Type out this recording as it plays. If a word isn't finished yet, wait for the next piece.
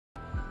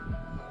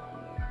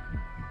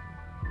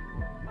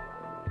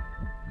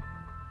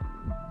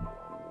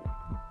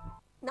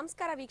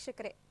ನಮಸ್ಕಾರ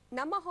ವೀಕ್ಷಕರೇ,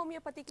 ನಮ್ಮ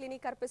ಹೋಮಿಯೋಪತಿ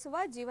ಕ್ಲಿನಿಕ್ ಅರ್ಪಿಸುವ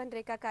ಜೀವನ್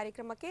ರೇಖಾ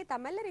ಕಾರ್ಯಕ್ರಮಕ್ಕೆ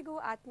ತಮ್ಮೆಲ್ಲರಿಗೂ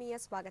ಆತ್ಮೀಯ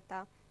ಸ್ವಾಗತ.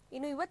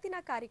 ಇನ್ನು ಇವತ್ತಿನ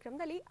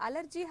ಕಾರ್ಯಕ್ರಮದಲ್ಲಿ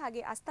ಅಲರ್ಜಿ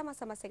ಹಾಗೆ ಅಸ್ತಮ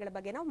ಸಮಸ್ಯೆಗಳ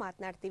ಬಗ್ಗೆ ನಾವು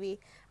ಮಾತನಾಡ್ತೀವಿ.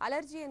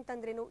 ಅಲರ್ಜಿ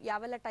ಅಂತಂದ್ರೇನು,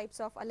 ಯಾವೆಲ್ಲ ಟೈಪ್ಸ್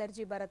ಆಫ್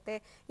ಅಲರ್ಜಿ ಬರುತ್ತೆ,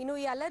 ಇನ್ನು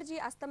ಈ ಅಲರ್ಜಿ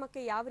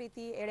ಅಸ್ತಮಕ್ಕೆ ಯಾವ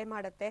ರೀತಿ ಎಡೆ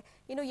ಮಾಡುತ್ತೆ,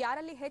 ಇನ್ನು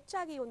ಯಾರಲ್ಲಿ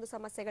ಹೆಚ್ಚಾಗಿ ಒಂದು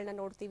ಸಮಸ್ಯೆಗಳನ್ನ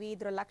ನೋಡ್ತೀವಿ,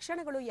 ಇದರ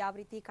ಲಕ್ಷಣಗಳು ಯಾವ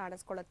ರೀತಿ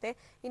ಕಾಣಿಸ್ಕೊಳ್ಳುತ್ತೆ,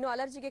 ಇನ್ನು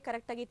ಅಲರ್ಜಿಗೆ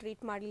ಕರೆಕ್ಟ್ ಆಗಿ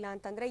ಟ್ರೀಟ್ ಮಾಡಲಿಲ್ಲ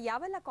ಅಂತಂದ್ರೆ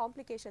ಯಾವೆಲ್ಲ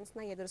ಕಾಂಪ್ಲಿಕೇಶನ್ಸ್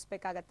ನ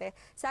ಎದುರಿಸಬೇಕಾಗತ್ತೆ.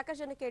 ಸಾಕಷ್ಟು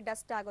ಜನಕ್ಕೆ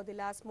ಡಸ್ಟ್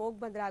ಆಗೋದಿಲ್ಲ, ಸ್ಮೋಕ್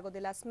ಬಂದ್ರೆ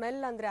ಆಗೋದಿಲ್ಲ,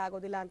 ಸ್ಮೆಲ್ ಅಂದ್ರೆ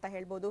ಆಗೋದಿಲ್ಲ ಅಂತ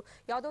ಹೇಳ್ಬೋದು.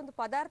 ಯಾವುದೋ ಒಂದು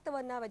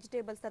ಪದಾರ್ಥವನ್ನ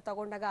ವೆಜಿಟೇಬಲ್ಸ್ ನ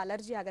ತಗೊಂಡಾಗ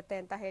ಅಲರ್ಜಿ ಆಗುತ್ತೆ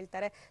ಅಂತ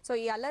ಹೇಳ್ತಾರೆ. ಸೊ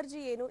ಈ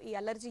ಅಲರ್ಜಿ ಏನು, ಈ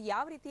ಅಲರ್ಜಿ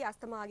ಯಾವ ರೀತಿ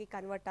ಅಸ್ತಮ ಆಗಿ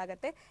ಕನ್ವರ್ಟ್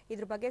ಆಗುತ್ತೆ,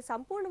 ಇದ್ರ ಬಗ್ಗೆ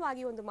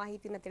ಸಂಪೂರ್ಣವಾಗಿ ಒಂದು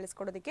ಮಾಹಿತಿನ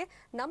ತಿಳಿಸ್ಕೊಡೋದಕ್ಕೆ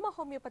ನಮ್ಮ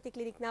ಹೋಮಿಯೋಪತಿ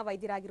ಕ್ಲಿನಿಕ್ ನ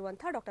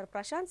ವೈದ್ಯರಾಗಿರುವಂತಹ ಡಾಕ್ಟರ್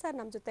ಪ್ರಶಾಂತ್ ಸರ್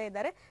ನಮ್ಮ ಜೊತೆ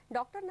ಇದ್ದಾರೆ.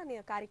 ಡಾಕ್ಟರ್,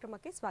 ನನ್ನ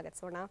ಕಾರ್ಯಕ್ರಮಕ್ಕೆ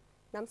ಸ್ವಾಗತಿಸೋಣ.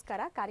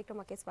 ನಮಸ್ಕಾರ,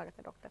 ಕಾರ್ಯಕ್ರಮಕ್ಕೆ ಸ್ವಾಗತ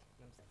ಡಾಕ್ಟರ್.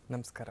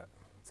 ನಮಸ್ಕಾರ.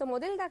 ಸೊ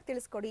ಮೊದಲದಾಗಿ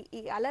ತಿಳಿಸ್ಕೊಡಿ,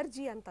 ಈ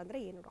ಅಲರ್ಜಿ ಅಂತಂದ್ರೆ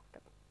ಏನು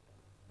ಡಾಕ್ಟರ್?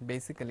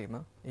 ಬೇಸಿಕಲಿ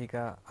ಈಗ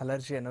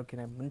ಅಲರ್ಜಿ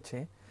ಅನ್ನೋಕ್ಕಿಂತ ಮುಂಚೆ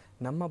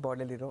ನಮ್ಮ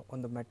ಬಾಡಿಲಿರೋ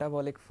ಒಂದು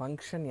ಮೆಟಾಬಾಲಿಕ್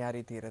ಫಂಕ್ಷನ್ ಯಾವ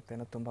ರೀತಿ ಇರುತ್ತೆ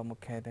ಅನ್ನೋದು ತುಂಬ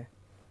ಮುಖ್ಯ ಇದೆ.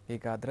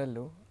 ಈಗ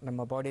ಅದರಲ್ಲೂ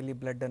ನಮ್ಮ ಬಾಡಿಲಿ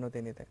ಬ್ಲಡ್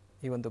ಅನ್ನೋದೇನಿದೆ,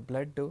 ಈ ಒಂದು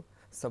ಬ್ಲಡ್ಡು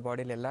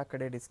ಬಾಡಿಲಿ ಎಲ್ಲ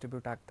ಕಡೆ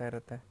ಡಿಸ್ಟ್ರಿಬ್ಯೂಟ್ ಆಗ್ತಾ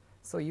ಇರುತ್ತೆ.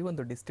 ಸೊ ಈ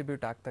ಒಂದು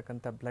ಡಿಸ್ಟ್ರಿಬ್ಯೂಟ್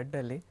ಆಗ್ತಕ್ಕಂಥ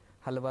ಬ್ಲಡ್ಡಲ್ಲಿ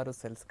ಹಲವಾರು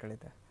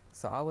ಸೆಲ್ಸ್ಗಳಿದೆ.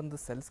 ಸೊ ಆ ಒಂದು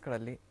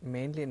ಸೆಲ್ಸ್ಗಳಲ್ಲಿ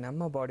ಮೇನ್ಲಿ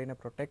ನಮ್ಮ ಬಾಡಿನ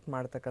ಪ್ರೊಟೆಕ್ಟ್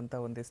ಮಾಡ್ತಕ್ಕಂಥ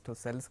ಒಂದಿಷ್ಟು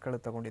ಸೆಲ್ಸ್ಗಳು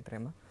ತೊಗೊಂಡಿದ್ರೆ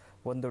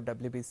ಒಂದು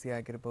WBC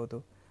ಆಗಿರ್ಬೋದು,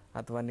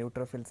 ಅಥವಾ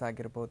ನ್ಯೂಟ್ರೋಫಿಲ್ಸ್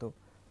ಆಗಿರ್ಬೋದು,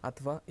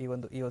 ಅಥವಾ ಈ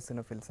ಒಂದು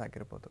ಇಯೋಸಿನೋಫಿಲ್ಸ್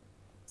ಆಗಿರ್ಬೋದು.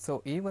 ಸೊ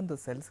ಈ ಒಂದು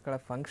ಸೆಲ್ಸ್ಗಳ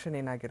ಫಂಕ್ಷನ್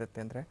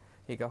ಏನಾಗಿರುತ್ತೆ ಅಂದರೆ,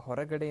 ಈಗ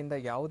ಹೊರಗಡೆಯಿಂದ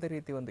ಯಾವುದೇ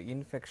ರೀತಿ ಒಂದು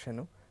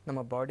ಇನ್ಫೆಕ್ಷನು ನಮ್ಮ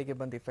ಬಾಡಿಗೆ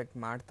ಬಂದು ಇಫೆಕ್ಟ್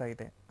ಮಾಡ್ತಾ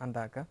ಇದೆ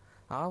ಅಂದಾಗ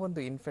ಆ ಒಂದು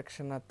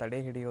ಇನ್ಫೆಕ್ಷನ್ನ ತಡೆ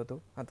ಹಿಡಿಯೋದು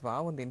ಅಥವಾ ಆ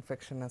ಒಂದು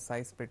ಇನ್ಫೆಕ್ಷನ್ನ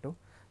ಸಾಯಿಸ್ಬಿಟ್ಟು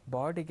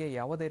ಬಾಡಿಗೆ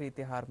ಯಾವುದೇ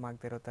ರೀತಿ ಹಾರ್ಮ್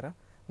ಆಗದಿರೋ ಥರ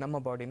ನಮ್ಮ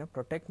ಬಾಡಿನ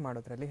ಪ್ರೊಟೆಕ್ಟ್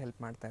ಮಾಡೋದ್ರಲ್ಲಿ ಹೆಲ್ಪ್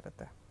ಮಾಡ್ತಾ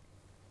ಇರುತ್ತೆ.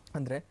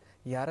 ಅಂದರೆ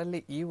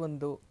ಯಾರಲ್ಲಿ ಈ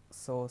ಒಂದು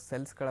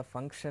ಸೆಲ್ಸ್ಗಳ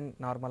ಫಂಕ್ಷನ್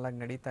ನಾರ್ಮಲ್ ಆಗಿ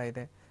ನಡೀತಾ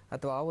ಇದೆ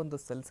ಅಥವಾ ಆ ಒಂದು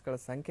ಸೆಲ್ಸ್ಗಳ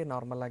ಸಂಖ್ಯೆ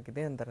ನಾರ್ಮಲ್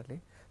ಆಗಿದೆ ಅಂದರಲ್ಲಿ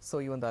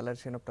ಈ ಒಂದು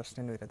ಅಲರ್ಜಿ ಅನ್ನೋ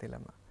ಪ್ರಶ್ನೆನೂ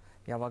ಇರೋದಿಲ್ಲಮ್ಮ.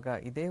 ಯಾವಾಗ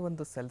ಇದೇ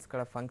ಒಂದು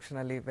ಸೆಲ್ಸ್ಗಳ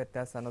ಫಂಕ್ಷನಲ್ಲಿ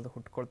ವ್ಯತ್ಯಾಸ ಅನ್ನೋದು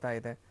ಹುಟ್ಕೊಳ್ತಾ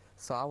ಇದೆ,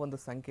 ಆ ಒಂದು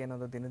ಸಂಖ್ಯೆ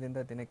ಅನ್ನೋದು ದಿನದಿಂದ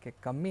ದಿನಕ್ಕೆ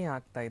ಕಮ್ಮಿ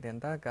ಆಗ್ತಾ ಇದೆ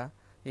ಅಂದಾಗ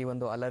ಈ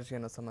ಒಂದು ಅಲರ್ಜಿ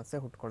ಅನ್ನೋ ಸಮಸ್ಯೆ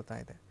ಹುಟ್ಕೊಳ್ತಾ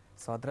ಇದೆ.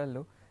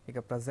 ಅದರಲ್ಲೂ ಈಗ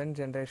ಪ್ರೆಸೆಂಟ್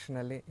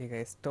ಜನ್ರೇಷನಲ್ಲಿ ಈಗ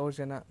ಎಷ್ಟೋ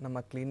ಜನ ನಮ್ಮ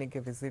ಕ್ಲಿನಿಕ್ಗೆ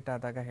ವಿಸಿಟ್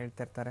ಆದಾಗ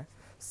ಹೇಳ್ತಿರ್ತಾರೆ,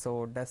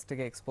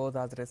 ಡಸ್ಟ್ಗೆ ಎಕ್ಸ್ಪೋಸ್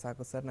ಆದರೆ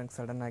ಸಾಕು ಸರ್, ನಂಗೆ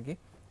ಸಡನ್ನಾಗಿ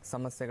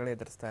ಸಮಸ್ಯೆಗಳು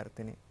ಎದುರಿಸ್ತಾ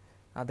ಇರ್ತೀನಿ.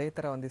 ಅದೇ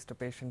ಥರ ಒಂದಿಷ್ಟು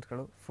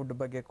ಪೇಷಂಟ್ಗಳು ಫುಡ್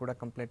ಬಗ್ಗೆ ಕೂಡ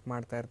ಕಂಪ್ಲೇಂಟ್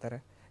ಮಾಡ್ತಾ ಇರ್ತಾರೆ,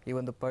 ಈ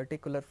ಒಂದು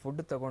ಪರ್ಟಿಕ್ಯುಲರ್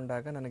ಫುಡ್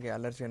ತೊಗೊಂಡಾಗ ನನಗೆ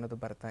ಅಲರ್ಜಿ ಅನ್ನೋದು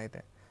ಬರ್ತಾ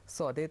ಇದೆ.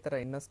 ಅದೇ ಥರ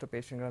ಇನ್ನಷ್ಟು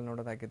ಪೇಷಂಟ್ಗಳು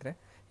ನೋಡೋದಾಗಿದ್ದರೆ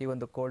ಈ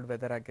ಒಂದು ಕೋಲ್ಡ್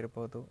ವೆದರ್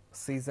ಆಗಿರ್ಬೋದು,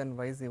 ಸೀಸನ್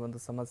ವೈಸ್ ಈ ಒಂದು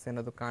ಸಮಸ್ಯೆ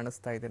ಅನ್ನೋದು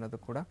ಕಾಣಿಸ್ತಾ ಇದೆ ಅನ್ನೋದು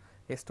ಕೂಡ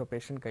ಎಷ್ಟೋ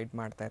ಪೇಷಂಟ್ ಗೈಡ್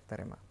ಮಾಡ್ತಾ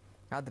ಇರ್ತಾರೆ.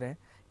 ಆದರೆ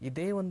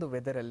ಇದೇ ಒಂದು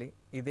ವೆದರಲ್ಲಿ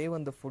ಇದೇ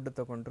ಒಂದು ಫುಡ್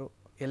ತೊಗೊಂಡ್ರು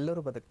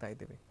ಎಲ್ಲರೂ ಬದುಕ್ತಾ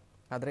ಇದ್ದೀವಿ,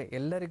 ಆದರೆ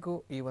ಎಲ್ಲರಿಗೂ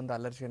ಈ ಒಂದು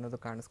ಅಲರ್ಜಿ ಅನ್ನೋದು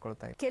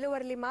ಕಾಣಿಸ್ಕೊಳ್ತಾ ಇದೆ.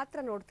 ಕೆಲವರಲ್ಲಿ ಮಾತ್ರ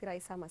ನೋಡ್ತೀರಾ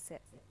ಈ ಸಮಸ್ಯೆ?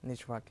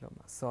 ನಿಜವಾಗ್ಲೂ.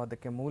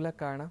 ಅದಕ್ಕೆ ಮೂಲ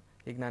ಕಾರಣ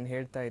ಈಗ ನಾನು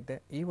ಹೇಳ್ತಾ ಇದ್ದೆ,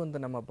 ಈ ಒಂದು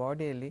ನಮ್ಮ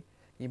ಬಾಡಿಯಲ್ಲಿ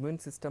ಇಮ್ಯೂನ್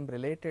ಸಿಸ್ಟಮ್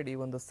ರಿಲೇಟೆಡ್ ಈ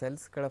ಒಂದು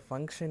ಸೆಲ್ಸ್ಗಳ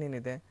ಫಂಕ್ಷನ್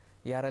ಏನಿದೆ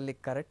ಯಾರಲ್ಲಿ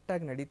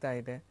ಕರೆಕ್ಟಾಗಿ ನಡೀತಾ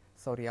ಇದೆ,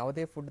 ಅವ್ರು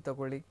ಯಾವುದೇ ಫುಡ್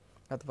ತಗೊಳ್ಳಿ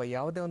ಅಥವಾ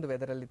ಯಾವುದೇ ಒಂದು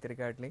ವೆದರಲ್ಲಿ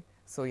ತಿರುಗಾಡಲಿ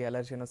ಈ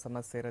ಅಲರ್ಜಿ ಅನ್ನೋ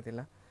ಸಮಸ್ಯೆ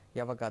ಇರೋದಿಲ್ಲ.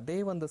 ಯಾವಾಗ ಅದೇ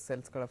ಒಂದು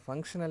ಸೆಲ್ಸ್ಗಳ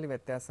ಫಂಕ್ಷನಲ್ಲಿ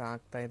ವ್ಯತ್ಯಾಸ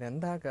ಆಗ್ತಾ ಇದೆ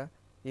ಅಂದಾಗ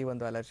ಈ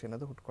ಒಂದು ಅಲರ್ಜಿ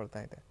ಅನ್ನೋದು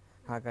ಹುಟ್ಕೊಳ್ತಾ ಇದೆ.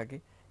 ಹಾಗಾಗಿ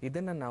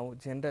ಇದನ್ನು ನಾವು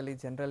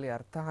ಜನರಲಿ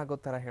ಅರ್ಥ ಆಗೋ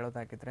ಥರ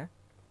ಹೇಳೋದಾಗಿದ್ರೆ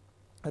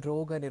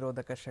ರೋಗ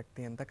ನಿರೋಧಕ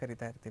ಶಕ್ತಿ ಅಂತ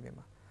ಕರಿತಾ ಇರ್ತೀವಿ.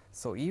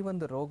 ಈ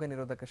ಒಂದು ರೋಗ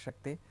ನಿರೋಧಕ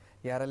ಶಕ್ತಿ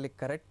ಯಾರಲ್ಲಿ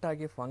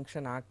ಕರೆಕ್ಟಾಗಿ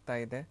ಫಂಕ್ಷನ್ ಆಗ್ತಾ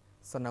ಇದೆ,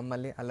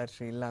 ನಮ್ಮಲ್ಲಿ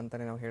ಅಲರ್ಜಿ ಇಲ್ಲ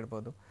ಅಂತಲೇ ನಾವು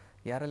ಹೇಳ್ಬೋದು.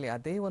 ಯಾರಲ್ಲಿ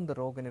ಅದೇ ಒಂದು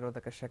ರೋಗ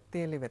ನಿರೋಧಕ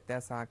ಶಕ್ತಿಯಲ್ಲಿ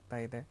ವ್ಯತ್ಯಾಸ ಆಗ್ತಾ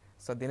ಇದೆ,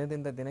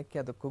 ದಿನದಿಂದ ದಿನಕ್ಕೆ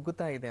ಅದು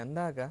ಕುಗ್ಗುತ್ತಾ ಇದೆ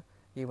ಅಂದಾಗ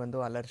ಈ ಒಂದು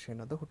ಅಲರ್ಜಿ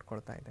ಅನ್ನೋದು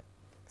ಹುಟ್ಕೊಳ್ತಾ ಇದೆ.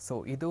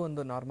 ಇದು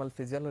ಒಂದು ನಾರ್ಮಲ್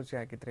ಫಿಸಿಯಾಲಜಿ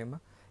ಆಗಿದ್ರೆ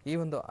ಈ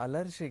ಒಂದು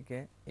ಅಲರ್ಜಿಗೆ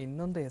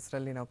ಇನ್ನೊಂದು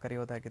ಹೆಸರಲ್ಲಿ ನಾವು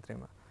ಕರೆಯೋದಾಗಿದ್ರೆ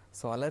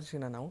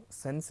ಅಲರ್ಜಿನ ನಾವು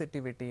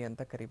ಸೆನ್ಸಿಟಿವಿಟಿ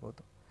ಅಂತ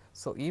ಕರಿಬೋದು.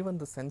 ಈ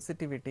ಒಂದು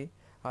ಸೆನ್ಸಿಟಿವಿಟಿ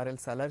ಆರ್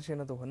ಎಲ್ಸ್ ಅಲರ್ಜಿ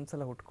ಅನ್ನೋದು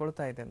ಒಂದ್ಸಲ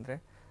ಹುಟ್ಕೊಳ್ತಾ ಇದೆ ಅಂದರೆ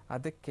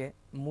ಅದಕ್ಕೆ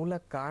ಮೂಲ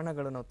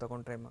ಕಾರಣಗಳು ನಾವು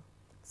ತಗೊಂಡ್ರೆ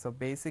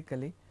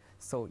ಬೇಸಿಕಲಿ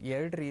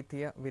ಎರಡು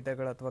ರೀತಿಯ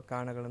ವಿಧಗಳು ಅಥವಾ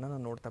ಕಾರಣಗಳನ್ನು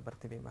ನಾವು ನೋಡ್ತಾ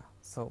ಬರ್ತೀವಿ.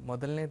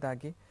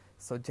 ಮೊದಲನೇದಾಗಿ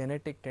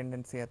ಜೆನೆಟಿಕ್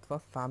ಟೆಂಡೆನ್ಸಿ ಅಥವಾ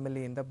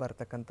ಫ್ಯಾಮಿಲಿಯಿಂದ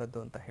ಬರ್ತಕ್ಕಂಥದ್ದು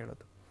ಅಂತ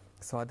ಹೇಳೋದು.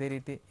 ಅದೇ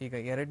ರೀತಿ ಈಗ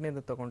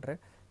ಎರಡನೇದು ತೊಗೊಂಡ್ರೆ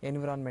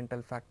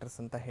ಎನ್ವಿರಾನ್ಮೆಂಟಲ್ ಫ್ಯಾಕ್ಟರ್ಸ್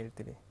ಅಂತ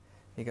ಹೇಳ್ತೀವಿ.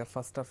 ಈಗ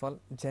first of all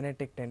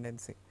genetic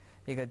tendency.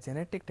 ಈಗ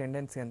ಜೆನೆಟಿಕ್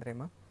ಟೆಂಡೆನ್ಸಿ ಅಂದರೆ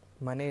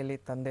ಮನೆಯಲ್ಲಿ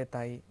ತಂದೆ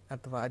ತಾಯಿ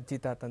ಅಥವಾ ಅಜ್ಜಿ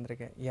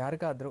ತಾತಂದ್ರಿಗೆ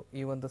ಯಾರಿಗಾದರೂ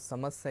ಈ ಒಂದು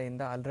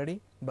ಸಮಸ್ಯೆಯಿಂದ ಆಲ್ರೆಡಿ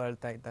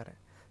ಬಳಲ್ತಾ ಇದ್ದಾರೆ,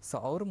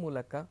 ಅವ್ರ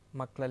ಮೂಲಕ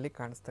ಮಕ್ಕಳಲ್ಲಿ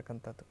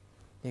ಕಾಣಿಸ್ತಕ್ಕಂಥದ್ದು.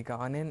 ಈಗ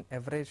on N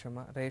average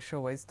ratio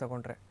wise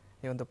ತೊಗೊಂಡ್ರೆ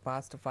ಈ ಒಂದು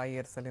past 5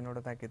 ಇಯರ್ಸಲ್ಲಿ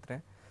ನೋಡೋದಾಗಿದ್ದರೆ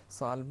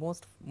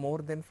almost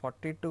more than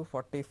 40 to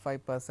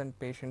 45%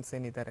 patients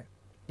ಏನಿದ್ದಾರೆ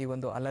ಈ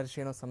ಒಂದು ಅಲರ್ಜಿ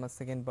ಅನ್ನೋ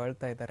ಸಮಸ್ಯೆಗೆ ಏನು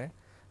ಬಳಲ್ತಾ ಇದ್ದಾರೆ,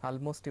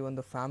 ಆಲ್ಮೋಸ್ಟ್ ಈ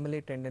ಒಂದು ಫ್ಯಾಮಿಲಿ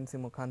ಟೆಂಡೆನ್ಸಿ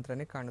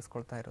ಮುಖಾಂತರನೇ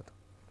ಕಾಣಿಸ್ಕೊಳ್ತಾ ಇರೋದು.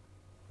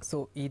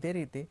 ಇದೇ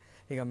ರೀತಿ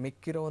ಈಗ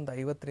ಮಿಕ್ಕಿರೋ ಒಂದು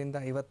 50 to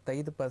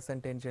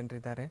 55% ಏನು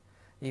ಜನರಿದ್ದಾರೆ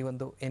ಈ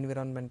ಒಂದು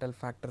ಎನ್ವಿರಾನ್ಮೆಂಟಲ್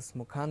ಫ್ಯಾಕ್ಟರ್ಸ್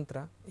ಮುಖಾಂತರ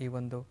ಈ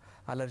ಒಂದು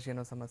ಅಲರ್ಜಿ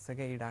ಅನ್ನೋ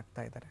ಸಮಸ್ಯೆಗೆ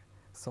ಈಡಾಗ್ತಾ ಇದ್ದಾರೆ.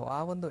 ಆ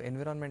ಒಂದು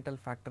ಎನ್ವಿರಾನ್ಮೆಂಟಲ್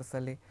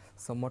ಫ್ಯಾಕ್ಟರ್ಸಲ್ಲಿ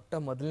ಮೊಟ್ಟ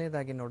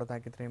ಮೊದಲನೇದಾಗಿ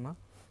ನೋಡೋದಾಗಿದ್ರೆ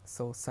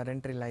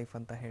ಸೆಡೆಂಟ್ರಿ ಲೈಫ್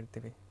ಅಂತ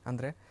ಹೇಳ್ತೀವಿ.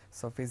 ಅಂದರೆ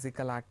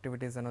physical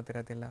activities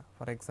ಅನ್ನೋದಿರೋದಿಲ್ಲ.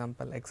 For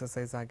example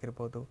exercise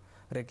ಆಗಿರ್ಬೋದು,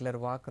 ರೆಗ್ಯುಲರ್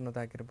ವಾಕ್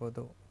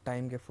ಅನ್ನೋದಾಗಿರ್ಬೋದು,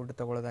 ಟೈಮ್ಗೆ ಫುಡ್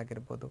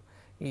ತೊಗೊಳ್ಳೋದಾಗಿರ್ಬೋದು,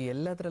 ಈ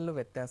ಎಲ್ಲದರಲ್ಲೂ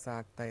ವ್ಯತ್ಯಾಸ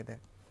ಆಗ್ತಾ ಇದೆ.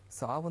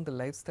 ಆ ಒಂದು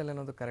ಲೈಫ್ ಸ್ಟೈಲ್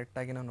ಅನ್ನೋದು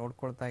ಕರೆಕ್ಟಾಗಿ ನಾವು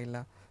ನೋಡ್ಕೊಳ್ತಾ ಇಲ್ಲ,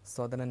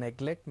 ಅದನ್ನು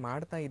ನೆಗ್ಲೆಕ್ಟ್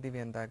ಮಾಡ್ತಾ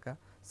ಇದ್ದೀವಿ ಅಂದಾಗ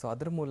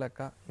ಅದ್ರ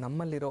ಮೂಲಕ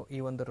ನಮ್ಮಲ್ಲಿರೋ ಈ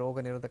ಒಂದು ರೋಗ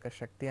ನಿರೋಧಕ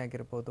ಶಕ್ತಿ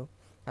ಆಗಿರ್ಬೋದು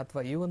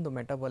ಅಥವಾ ಈ ಒಂದು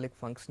ಮೆಟಬಾಲಿಕ್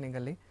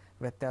ಫಂಕ್ಷನಿಂಗಲ್ಲಿ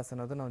ವ್ಯತ್ಯಾಸ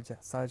ಅನ್ನೋದು ನಾವು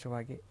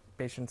ಸಹಜವಾಗಿ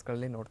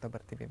ಪೇಷಂಟ್ಸ್ಗಳಲ್ಲಿ ನೋಡ್ತಾ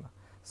ಬರ್ತೀವಿ ಮಾ.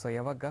 ಸೊ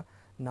ಯಾವಾಗ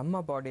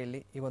ನಮ್ಮ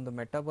ಬಾಡಿಯಲ್ಲಿ ಈ ಒಂದು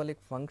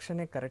ಮೆಟಬಾಲಿಕ್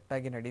ಫಂಕ್ಷನ್ನೇ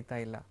ಕರೆಕ್ಟಾಗಿ ನಡೀತಾ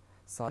ಇಲ್ಲ,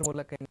 ಸೊ ಅದ್ರ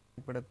ಮೂಲಕ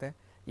ಏನಾಗ್ಬಿಡುತ್ತೆ,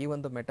 ಈ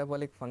ಒಂದು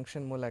ಮೆಟಬಾಲಿಕ್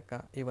ಫಂಕ್ಷನ್ ಮೂಲಕ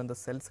ಈ ಒಂದು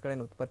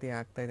ಸೆಲ್ಸ್ಗಳೇನು ಉತ್ಪತ್ತಿ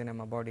ಆಗ್ತಾ ಇದೆ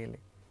ನಮ್ಮ ಬಾಡಿಯಲ್ಲಿ,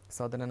 ಸೊ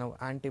ಅದನ್ನು ನಾವು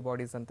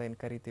ಆ್ಯಂಟಿಬಾಡೀಸ್ ಅಂತ ಏನು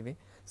ಕರಿತೀವಿ.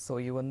 ಸೊ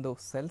ಈ ಒಂದು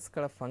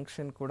ಸೆಲ್ಸ್ಗಳ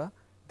ಫಂಕ್ಷನ್ ಕೂಡ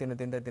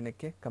ದಿನದಿಂದ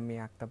ದಿನಕ್ಕೆ ಕಮ್ಮಿ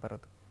ಆಗ್ತಾ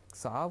ಬರೋದು.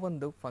 ಸೊ ಆ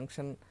ಒಂದು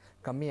ಫಂಕ್ಷನ್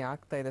ಕಮ್ಮಿ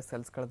ಆಗ್ತಾ ಇದೆ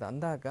ಸೆಲ್ಸ್ಗಳದ್ದು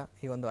ಅಂದಾಗ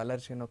ಈ ಒಂದು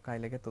ಅಲರ್ಜಿ ಅನ್ನೋ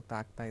ಕಾಯಿಲೆಗೆ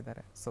ತುತ್ತಾಗ್ತಾ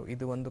ಇದ್ದಾರೆ. ಸೊ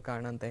ಇದು ಒಂದು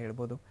ಕಾರಣ ಅಂತ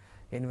ಹೇಳ್ಬೋದು.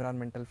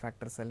 ಎನ್ವಿರಾನ್ಮೆಂಟಲ್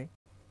ಫ್ಯಾಕ್ಟರ್ಸಲ್ಲಿ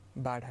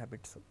ಬ್ಯಾಡ್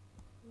ಹ್ಯಾಬಿಟ್ಸು.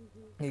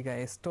 ಈಗ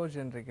ಎಷ್ಟೋ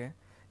ಜನರಿಗೆ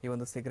ಈ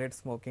ಒಂದು ಸಿಗರೆಟ್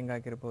ಸ್ಮೋಕಿಂಗ್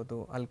ಆಗಿರ್ಬೋದು,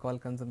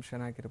 ಆಲ್ಕೋಹಾಲ್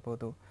ಕನ್ಸಂಪ್ಷನ್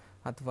ಆಗಿರ್ಬೋದು,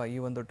 ಅಥವಾ ಈ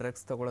ಒಂದು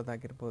ಡ್ರಗ್ಸ್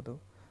ತೊಗೊಳೋದಾಗಿರ್ಬೋದು.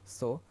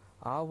 ಸೊ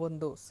ಆ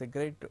ಒಂದು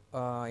ಸಿಗರೆಟ್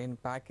ಏನು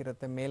ಪ್ಯಾಕ್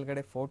ಇರುತ್ತೆ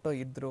ಮೇಲ್ಗಡೆ ಫೋಟೋ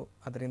ಇದ್ದರೂ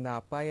ಅದರಿಂದ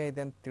ಅಪಾಯ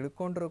ಇದೆ ಅಂತ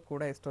ತಿಳ್ಕೊಂಡ್ರೂ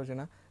ಕೂಡ ಎಷ್ಟೋ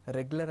ಜನ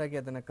ರೆಗ್ಯುಲರಾಗಿ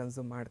ಅದನ್ನು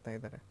ಕನ್ಸ್ಯೂಮ್ ಮಾಡ್ತಾ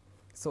ಇದ್ದಾರೆ.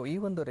 ಸೊ ಈ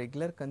ಒಂದು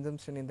ರೆಗ್ಯುಲರ್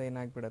ಕನ್ಸಂಪ್ಷನಿಂದ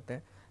ಏನಾಗ್ಬಿಡುತ್ತೆ,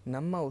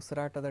 ನಮ್ಮ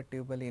ಉಸಿರಾಟದ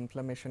ಟ್ಯೂಬಲ್ಲಿ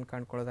ಇನ್ಫ್ಲಮೇಷನ್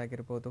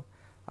ಕಾಣ್ಕೊಳ್ಳೋದಾಗಿರ್ಬೋದು,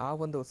 ಆ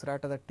ಒಂದು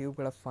ಉಸಿರಾಟದ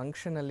ಟ್ಯೂಬ್ಗಳ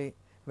ಫಂಕ್ಷನಲ್ಲಿ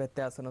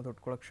ವ್ಯತ್ಯಾಸ ಅನ್ನೋದು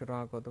ಹುಟ್ಕೊಳ್ಳೋಕೆ ಶುರು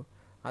ಆಗೋದು.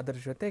 ಅದ್ರ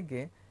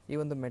ಜೊತೆಗೆ ಈ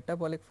ಒಂದು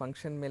ಮೆಟಬಾಲಿಕ್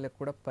ಫಂಕ್ಷನ್ ಮೇಲೆ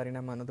ಕೂಡ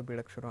ಪರಿಣಾಮ ಅನ್ನೋದು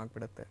ಬೀಳಕ್ಕೆ ಶುರು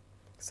ಆಗಿಬಿಡುತ್ತೆ.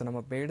 ಸೊ ನಮ್ಮ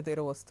ಬೇಡದೇ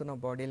ಇರೋ ವಸ್ತು ನಾವು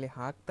ಬಾಡಿಯಲ್ಲಿ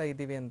ಹಾಕ್ತಾ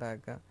ಇದ್ದೀವಿ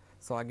ಅಂದಾಗ,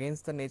 ಸೊ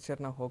ಅಗೇನ್ಸ್ಟ್ ದ ನೇಚರ್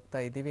ನಾವು ಹೋಗ್ತಾ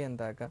ಇದ್ದೀವಿ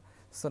ಅಂದಾಗ,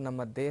 ಸೊ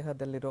ನಮ್ಮ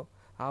ದೇಹದಲ್ಲಿರೋ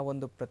ಆ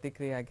ಒಂದು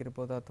ಪ್ರತಿಕ್ರಿಯೆ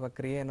ಆಗಿರ್ಬೋದು ಅಥವಾ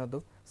ಕ್ರಿಯೆ ಅನ್ನೋದು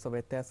ಸೊ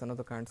ವ್ಯತ್ಯಾಸ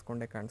ಅನ್ನೋದು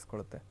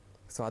ಕಾಣಿಸ್ಕೊಳ್ಳುತ್ತೆ.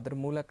 ಸೊ ಅದ್ರ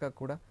ಮೂಲಕ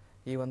ಕೂಡ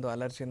ಈ ಒಂದು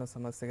ಅಲರ್ಜಿ ಅನ್ನೋ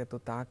ಸಮಸ್ಯೆಗೆ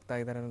ತುತ್ತಾಗ್ತಾ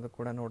ಇದ್ದಾರೆ ಅನ್ನೋದು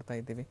ಕೂಡ ನೋಡ್ತಾ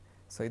ಇದ್ದೀವಿ.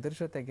 ಸೊ ಇದ್ರ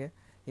ಜೊತೆಗೆ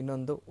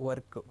ಇನ್ನೊಂದು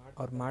ವರ್ಕ್,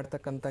 ಅವ್ರು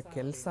ಮಾಡ್ತಕ್ಕಂಥ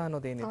ಕೆಲಸ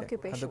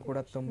ಅನ್ನೋದೇನಿದೆ ಅದು ಕೂಡ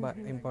ತುಂಬ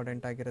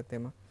ಇಂಪಾರ್ಟೆಂಟ್ ಆಗಿರುತ್ತೆ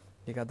ಅಮ್ಮ.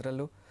 ಈಗ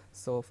ಅದರಲ್ಲೂ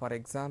ಸೊ ಫಾರ್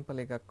ಎಕ್ಸಾಂಪಲ್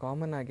ಈಗ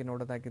ಕಾಮನ್ ಆಗಿ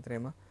ನೋಡೋದಾಗಿದ್ರೆ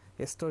ಅಮ್ಮ,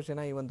 ಎಷ್ಟೋ ಜನ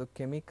ಈ ಒಂದು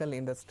ಕೆಮಿಕಲ್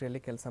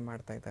ಇಂಡಸ್ಟ್ರಿಯಲ್ಲಿ ಕೆಲಸ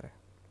ಮಾಡ್ತಾ ಇದ್ದಾರೆ.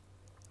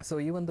 ಸೊ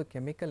ಈ ಒಂದು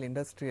ಕೆಮಿಕಲ್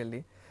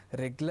ಇಂಡಸ್ಟ್ರಿಯಲ್ಲಿ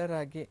ರೆಗ್ಯುಲರ್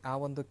ಆಗಿ ಆ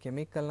ಒಂದು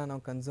ಕೆಮಿಕಲ್ನ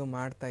ನಾವು ಕನ್ಸ್ಯೂಮ್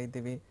ಮಾಡ್ತಾ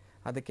ಇದ್ದೀವಿ,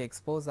 ಅದಕ್ಕೆ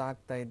ಎಕ್ಸ್ಪೋಸ್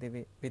ಆಗ್ತಾ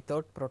ಇದ್ದೀವಿ,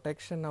 ವಿತೌಟ್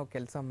ಪ್ರೊಟೆಕ್ಷನ್ ನಾವು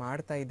ಕೆಲಸ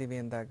ಮಾಡ್ತಾ ಇದ್ದೀವಿ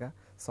ಅಂದಾಗ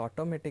ಸೊ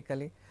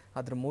ಆಟೋಮೆಟಿಕಲಿ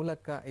ಅದ್ರ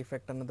ಮೂಲಕ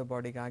ಇಫೆಕ್ಟ್ ಅನ್ನೋದು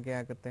ಬಾಡಿಗೆ ಆಗೇ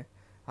ಆಗುತ್ತೆ.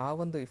 ಆ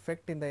ಒಂದು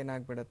ಇಫೆಕ್ಟಿಂದ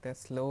ಏನಾಗ್ಬಿಡುತ್ತೆ,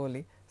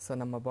 ಸ್ಲೋಲಿ ಸೊ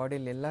ನಮ್ಮ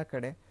ಬಾಡಿಯಲ್ಲಿ ಎಲ್ಲ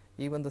ಕಡೆ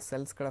ಈ ಒಂದು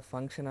ಸೆಲ್ಸ್ಗಳ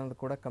ಫಂಕ್ಷನ್ ಅನ್ನೋದು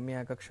ಕೂಡ ಕಮ್ಮಿ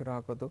ಆಗೋಕ್ಕೆ ಶುರು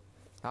ಆಗೋದು.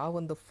 ಆ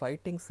ಒಂದು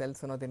ಫೈಟಿಂಗ್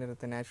ಸೆಲ್ಸ್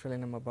ಅನ್ನೋದೇನಿರುತ್ತೆ ನ್ಯಾಚುರಲಿ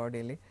ನಮ್ಮ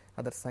ಬಾಡಿಯಲ್ಲಿ,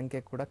 ಅದರ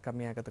ಸಂಖ್ಯೆ ಕೂಡ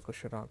ಕಮ್ಮಿ ಆಗೋದಕ್ಕೂ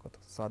ಶುರು ಆಗೋದು.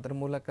 ಸೊ ಅದ್ರ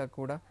ಮೂಲಕ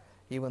ಕೂಡ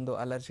ಈ ಒಂದು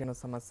ಅಲರ್ಜಿ ಅನ್ನೋ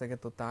ಸಮಸ್ಯೆಗೆ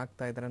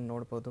ತುತ್ತಾಗ್ತಾ ಇದ್ದಾರೆ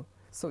ನೋಡ್ಬೋದು.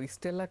 ಸೊ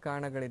ಇಷ್ಟೆಲ್ಲ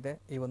ಕಾರಣಗಳಿದೆ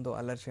ಈ ಒಂದು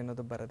ಅಲರ್ಜಿ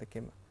ಅನ್ನೋದು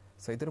ಬರೋದಕ್ಕೆ.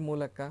 ಸೊ ಇದ್ರ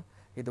ಮೂಲಕ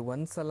ಇದು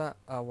ಒಂದ್ಸಲ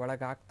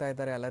ಒಳಗಾಗ್ತಾ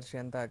ಇದ್ದಾರೆ ಅಲರ್ಜಿ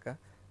ಅಂದಾಗ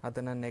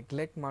ಅದನ್ನು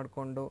ನೆಗ್ಲೆಕ್ಟ್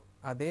ಮಾಡಿಕೊಂಡು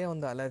ಅದೇ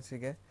ಒಂದು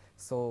ಅಲರ್ಜಿಗೆ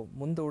ಸೊ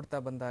ಮುಂದೂಡ್ತಾ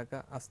ಬಂದಾಗ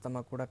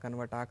ಅಸ್ತಮ ಕೂಡ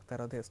ಕನ್ವರ್ಟ್ ಆಗ್ತಾ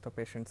ಇರೋದು ಎಷ್ಟೋ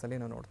ಪೇಷಂಟ್ಸಲ್ಲಿ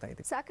ನಾವು ನೋಡ್ತಾ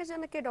ಇದ್ದೀವಿ. ಸಾಕಷ್ಟು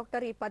ಜನಕ್ಕೆ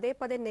ಡಾಕ್ಟರ್ ಈ ಪದೇ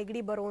ಪದೇ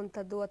ನೆಗಡಿ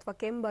ಬರುವಂಥದ್ದು ಅಥವಾ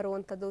ಕೆಮ್ಮು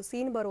ಬರುವಂಥದ್ದು,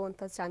 ಸೀನ್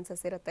ಬರುವಂಥದ್ದು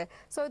ಚಾನ್ಸಸ್ ಇರುತ್ತೆ.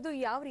 ಸೊ ಇದು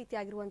ಯಾವ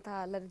ರೀತಿಯಾಗಿರುವಂತಹ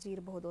ಅಲರ್ಜಿ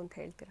ಇರಬಹುದು ಅಂತ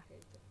ಹೇಳ್ತೀರಾ?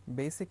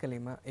 ಬೇಸಿಕಲಿ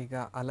ಈಗ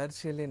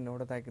ಅಲರ್ಜಿಯಲ್ಲಿ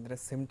ನೋಡೋದಾಗಿದ್ರೆ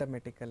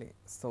ಸಿಂಪ್ಟಮೆಟಿಕಲಿ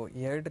ಸೊ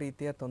 2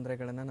 ರೀತಿಯ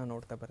ತೊಂದರೆಗಳನ್ನು ನಾವು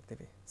ನೋಡ್ತಾ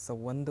ಬರ್ತೀವಿ. ಸೊ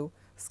ಒಂದು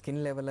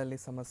ಸ್ಕಿನ್ ಲೆವೆಲಲ್ಲಿ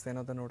ಸಮಸ್ಯೆ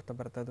ಅನ್ನೋದು ನೋಡ್ತಾ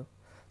ಬರ್ತದ್ದು.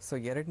 ಸೊ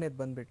ಎರಡನೇದು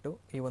ಬಂದುಬಿಟ್ಟು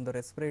ಈ ಒಂದು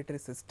ರೆಸ್ಪಿರೇಟರಿ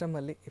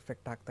ಸಿಸ್ಟಮಲ್ಲಿ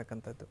ಇಫೆಕ್ಟ್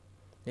ಆಗ್ತಕ್ಕಂಥದ್ದು.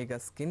 ಈಗ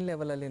ಸ್ಕಿನ್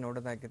ಲೆವೆಲಲ್ಲಿ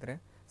ನೋಡೋದಾಗಿದ್ರೆ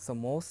ಸೊ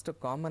ಮೋಸ್ಟ್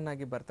ಕಾಮನ್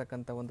ಆಗಿ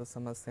ಬರ್ತಕ್ಕಂಥ ಒಂದು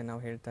ಸಮಸ್ಯೆ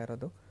ನಾವು ಹೇಳ್ತಾ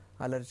ಇರೋದು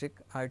ಅಲರ್ಜಿಕ್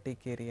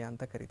ಆರ್ಟಿಕೇರಿಯಾ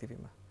ಅಂತ ಕರಿತೀವಿ.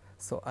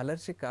 ಸೊ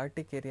ಅಲರ್ಜಿಕ್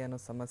ಆರ್ಟಿಕೇರಿಯಾ ಅನ್ನೋ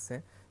ಸಮಸ್ಯೆ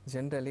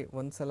ಜನರಲಿ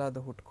ಒಂದು ಸಲ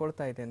ಅದು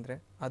ಹುಟ್ಕೊಳ್ತಾ ಇದೆ ಅಂದರೆ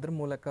ಅದ್ರ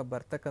ಮೂಲಕ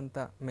ಬರ್ತಕ್ಕಂಥ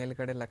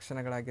ಮೇಲ್ಗಡೆ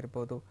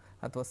ಲಕ್ಷಣಗಳಾಗಿರ್ಬೋದು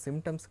ಅಥವಾ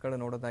ಸಿಂಪ್ಟಮ್ಸ್ಗಳು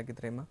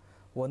ನೋಡೋದಾಗಿದ್ರೆ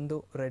ಒಂದು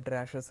ರೆಡ್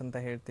ರ್ಯಾಷಸ್ ಅಂತ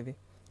ಹೇಳ್ತೀವಿ,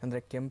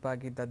 ಅಂದರೆ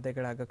ಕೆಂಪಾಗಿ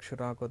ದದ್ದೆಗಳಾಗಕ್ಕೆ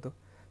ಶುರು ಆಗೋದು.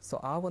 ಸೊ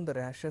ಆ ಒಂದು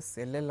ರ್ಯಾಷಸ್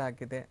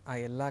ಎಲ್ಲೆಲ್ಲಾಗಿದೆ ಆ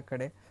ಎಲ್ಲ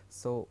ಕಡೆ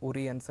ಸೊ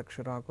ಉರಿ ಅನ್ಸಕ್ಕೆ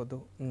ಶುರು ಆಗೋದು,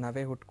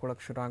 ನವೆ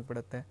ಹುಟ್ಕೊಳ್ಳೋಕೆ ಶುರು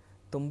ಆಗಿಬಿಡುತ್ತೆ,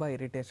 ತುಂಬ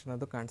ಇರಿಟೇಷನ್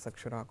ಅದು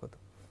ಕಾಣಿಸೋಕ್ಕೆ ಶುರು ಆಗೋದು.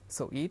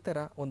 ಸೊ ಈ ಥರ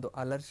ಒಂದು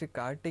ಅಲರ್ಜಿಕ್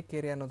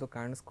ಆರ್ಟಿಕೇರಿಯಾ ಅನ್ನೋದು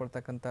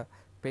ಕಾಣಿಸ್ಕೊಳ್ತಕ್ಕಂಥ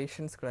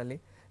ಪೇಷಂಟ್ಸ್ಗಳಲ್ಲಿ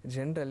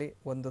ಜನರಲಿ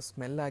ಒಂದು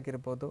ಸ್ಮೆಲ್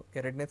ಆಗಿರ್ಬೋದು,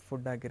 ಎರಡನೇದು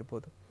ಫುಡ್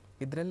ಆಗಿರ್ಬೋದು,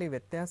 ಇದರಲ್ಲಿ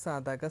ವ್ಯತ್ಯಾಸ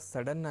ಆದಾಗ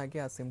ಸಡನ್ನಾಗಿ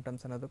ಆ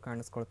ಸಿಂಪ್ಟಮ್ಸ್ ಅನ್ನೋದು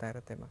ಕಾಣಿಸ್ಕೊಳ್ತಾ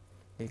ಇರುತ್ತೆ.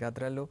 ಈಗ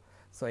ಅದರಲ್ಲೂ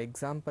ಸೊ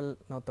ಎಕ್ಸಾಂಪಲ್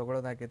ನಾವು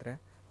ತೊಗೊಳೋದಾಗಿದ್ರೆ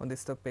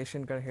ಒಂದಿಷ್ಟು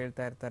ಪೇಷಂಟ್ಗಳು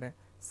ಹೇಳ್ತಾ ಇರ್ತಾರೆ,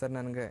 ಸರ್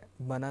ನನಗೆ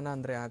ಬನಾನಾ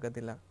ಅಂದರೆ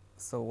ಆಗೋದಿಲ್ಲ,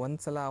 ಸೊ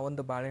ಒಂದು ಸಲ ಆ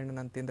ಒಂದು ಬಾಳೆಹಣ್ಣು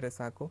ನಾನು ತಿಂದರೆ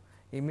ಸಾಕು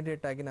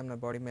ಇಮಿಡಿಯೇಟಾಗಿ ನಮ್ಮ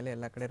ಬಾಡಿ ಮೇಲೆ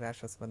ಎಲ್ಲ ಕಡೆ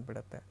ರ್ಯಾಷಸ್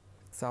ಬಂದುಬಿಡುತ್ತೆ,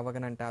 ಸೊ ಆವಾಗ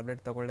ನಾನು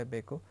ಟ್ಯಾಬ್ಲೆಟ್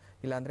ತೊಗೊಳ್ಳೇಬೇಕು,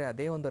 ಇಲ್ಲಾಂದರೆ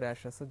ಅದೇ ಒಂದು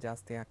ರ್ಯಾಷಸ್ಸು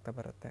ಜಾಸ್ತಿ ಆಗ್ತಾ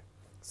ಬರುತ್ತೆ.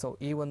 ಸೊ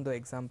ಈ ಒಂದು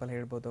ಎಕ್ಸಾಂಪಲ್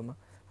ಹೇಳ್ಬೋದು ಅಮ್ಮ.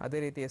 ಅದೇ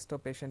ರೀತಿ ಎಷ್ಟೋ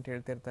ಪೇಷಂಟ್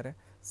ಹೇಳ್ತಿರ್ತಾರೆ,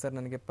 ಸರ್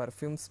ನನಗೆ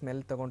ಪರ್ಫ್ಯೂಮ್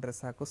ಸ್ಮೆಲ್ ತೊಗೊಂಡ್ರೆ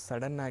ಸಾಕು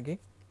ಸಡನ್ನಾಗಿ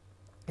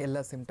ಎಲ್ಲ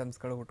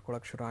ಸಿಂಪ್ಟಮ್ಸ್ಗಳು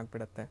ಹುಟ್ಕೊಳ್ಳೋಕೆ ಶುರು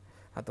ಆಗಿಬಿಡುತ್ತೆ,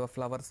 ಅಥವಾ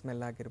ಫ್ಲವರ್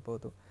ಸ್ಮೆಲ್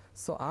ಆಗಿರ್ಬೋದು.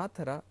 ಸೊ ಆ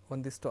ಥರ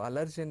ಒಂದಿಷ್ಟು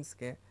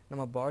ಅಲರ್ಜೆನ್ಸ್ಗೆ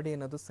ನಮ್ಮ ಬಾಡಿ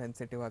ಅನ್ನೋದು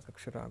ಸೆನ್ಸಿಟಿವ್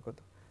ಆಗೋಕ್ಕೆ ಶುರು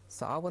ಆಗೋದು.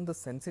 ಸೊ ಆ ಒಂದು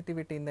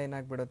ಸೆನ್ಸಿಟಿವಿಟಿಯಿಂದ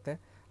ಏನಾಗ್ಬಿಡುತ್ತೆ,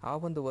 ಆ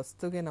ಒಂದು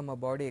ವಸ್ತುಗೆ ನಮ್ಮ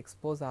ಬಾಡಿ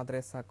ಎಕ್ಸ್ಪೋಸ್ ಆದರೆ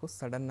ಸಾಕು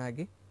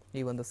ಸಡನ್ನಾಗಿ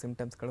ಈ ಒಂದು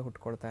ಸಿಂಪ್ಟಮ್ಸ್ಗಳು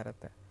ಹುಟ್ಕೊಳ್ತಾ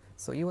ಇರುತ್ತೆ.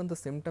 ಸೊ ಈ ಒಂದು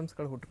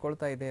ಸಿಂಪ್ಟಮ್ಸ್ಗಳು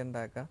ಹುಟ್ಕೊಳ್ತಾ ಇದೆ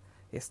ಅಂದಾಗ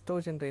ಎಷ್ಟೋ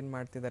ಜನರು ಏನು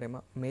ಮಾಡ್ತಿದ್ದಾರೆ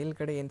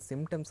ಮೇಲ್ಗಡೆ ಏನು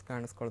ಸಿಂಪ್ಟಮ್ಸ್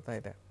ಕಾಣಿಸ್ಕೊಳ್ತಾ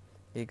ಇದೆ,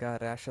 ಈಗ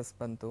ರ್ಯಾಷಸ್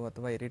ಬಂತು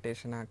ಅಥವಾ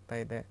ಇರಿಟೇಷನ್ ಆಗ್ತಾ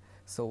ಇದೆ,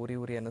 ಸೊ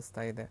ಉರಿ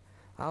ಅನ್ನಿಸ್ತಾ ಇದೆ,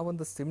 ಆ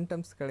ಒಂದು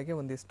ಸಿಂಪ್ಟಮ್ಸ್ಗಳಿಗೆ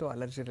ಒಂದಿಷ್ಟು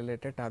ಅಲರ್ಜಿ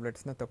ರಿಲೇಟೆಡ್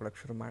ಟ್ಯಾಬ್ಲೆಟ್ಸ್ನ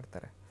ತೊಗೊಳಕ್ಕೆ ಶುರು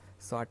ಮಾಡ್ತಾರೆ.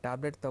 ಸೊ ಆ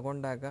ಟ್ಯಾಬ್ಲೆಟ್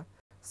ತೊಗೊಂಡಾಗ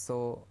ಸೊ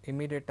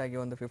ಇಮಿಡಿಯೇಟಾಗಿ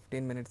ಒಂದು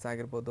 15 ಮಿನಿಟ್ಸ್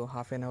ಆಗಿರ್ಬೋದು,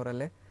 ಹಾಫ್ ಆನ್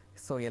ಅವರಲ್ಲೇ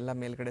ಸೊ ಎಲ್ಲ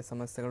ಮೇಲ್ಗಡೆ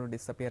ಸಮಸ್ಯೆಗಳು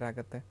ಡಿಸಪಿಯರ್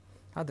ಆಗುತ್ತೆ.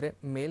 ಆದರೆ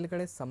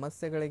ಮೇಲ್ಗಡೆ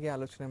ಸಮಸ್ಯೆಗಳಿಗೆ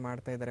ಆಲೋಚನೆ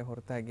ಮಾಡ್ತಾ ಇದ್ದಾರೆ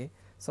ಹೊರತಾಗಿ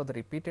ಸೊ ಅದು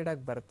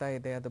ರಿಪೀಟೆಡಾಗಿ ಬರ್ತಾ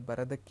ಇದೆ, ಅದು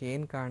ಬರೋದಕ್ಕೆ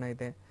ಏನು ಕಾರಣ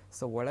ಇದೆ,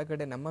 ಸೊ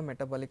ಒಳಗಡೆ ನಮ್ಮ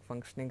ಮೆಟಬಾಲಿಕ್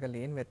ಫಂಕ್ಷನಿಂಗಲ್ಲಿ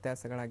ಏನು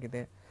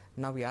ವ್ಯತ್ಯಾಸಗಳಾಗಿದೆ,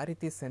 ನಾವು ಯಾವ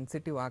ರೀತಿ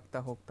ಸೆನ್ಸಿಟಿವ್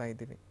ಆಗ್ತಾ ಹೋಗ್ತಾ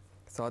ಇದ್ದೀವಿ,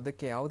 ಸೊ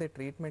ಅದಕ್ಕೆ ಯಾವುದೇ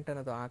ಟ್ರೀಟ್ಮೆಂಟ್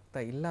ಅನ್ನೋದು ಆಗ್ತಾ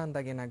ಇಲ್ಲ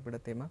ಅಂದಾಗ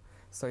ಏನಾಗ್ಬಿಡುತ್ತೆ ಅಮ್ಮ,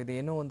 ಸೊ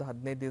ಇದೇನೋ ಒಂದು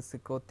 15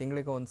 ದಿವಸಕ್ಕೋ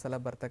ತಿಂಗಳಿಗೋ ಒಂದು ಸಲ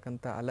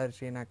ಬರ್ತಕ್ಕಂಥ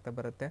ಅಲರ್ಜಿ ಏನಾಗ್ತಾ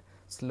ಬರುತ್ತೆ,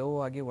 ಸ್ಲೋ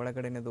ಆಗಿ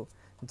ಒಳಗಡೆನದು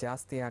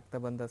ಜಾಸ್ತಿ ಆಗ್ತಾ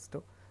ಬಂದಷ್ಟು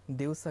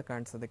ದಿವಸ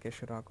ಕಾಣಿಸೋದಕ್ಕೆ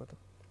ಶುರು ಆಗೋದು.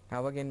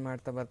 ಆವಾಗ ಏನು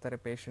ಮಾಡ್ತಾ ಬರ್ತಾರೆ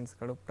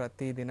ಪೇಷಂಟ್ಸ್ಗಳು,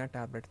 ಪ್ರತಿದಿನ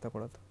ಟ್ಯಾಬ್ಲೆಟ್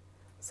ತೊಗೊಳೋದು.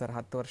 ಸರ್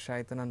 10 ವರ್ಷ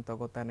ಆಯಿತು ನಾನು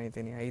ತೊಗೋತಾನೆ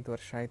ಇದ್ದೀನಿ, 5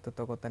 ವರ್ಷ ಆಯಿತು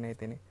ತೊಗೋತಾನೆ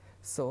ಇದ್ದೀನಿ.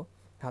 ಸೊ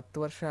 10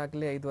 ವರ್ಷ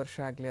ಆಗಲಿ 5 ವರ್ಷ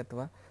ಆಗಲಿ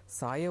ಅಥವಾ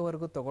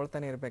ಸಾಯೋವರೆಗೂ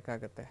ತೊಗೊಳ್ತಾನೆ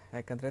ಇರಬೇಕಾಗತ್ತೆ.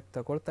 ಯಾಕಂದರೆ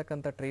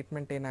ತೊಗೊಳ್ತಕ್ಕಂಥ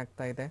ಟ್ರೀಟ್ಮೆಂಟ್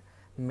ಏನಾಗ್ತಾ ಇದೆ,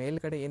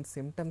 ಮೇಲ್ಗಡೆ ಏನು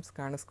ಸಿಮ್ಟಮ್ಸ್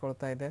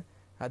ಕಾಣಿಸ್ಕೊಳ್ತಾ ಇದೆ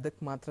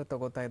ಅದಕ್ಕೆ ಮಾತ್ರ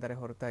ತೊಗೋತಾ ಇದ್ದಾರೆ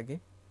ಹೊರತಾಗಿ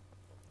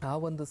ಆ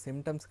ಒಂದು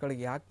ಸಿಮ್ಟಮ್ಸ್ಗಳು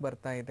ಯಾಕೆ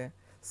ಬರ್ತಾ ಇದೆ,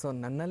 ಸೊ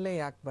ನನ್ನಲ್ಲೇ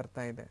ಯಾಕೆ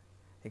ಬರ್ತಾ ಇದೆ,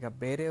 ಈಗ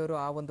ಬೇರೆಯವರು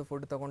ಆ ಒಂದು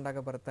ಫುಡ್ ತೊಗೊಂಡಾಗ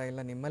ಬರ್ತಾ ಇಲ್ಲ,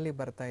 ನಿಮ್ಮಲ್ಲಿ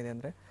ಬರ್ತಾ ಇದೆ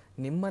ಅಂದರೆ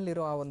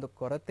ನಿಮ್ಮಲ್ಲಿರೋ ಆ ಒಂದು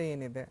ಕೊರತೆ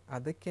ಏನಿದೆ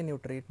ಅದಕ್ಕೆ ನೀವು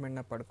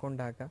ಟ್ರೀಟ್ಮೆಂಟ್ನ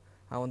ಪಡ್ಕೊಂಡಾಗ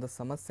ಆ ಒಂದು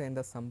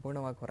ಸಮಸ್ಯೆಯಿಂದ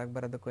ಸಂಪೂರ್ಣವಾಗಿ ಹೊರಗೆ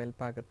ಬರೋದಕ್ಕೂ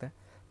ಹೆಲ್ಪ್ ಆಗುತ್ತೆ.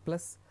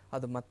 ಪ್ಲಸ್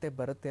ಅದು ಮತ್ತೆ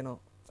ಬರುತ್ತೇನೋ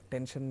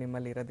ಟೆನ್ಷನ್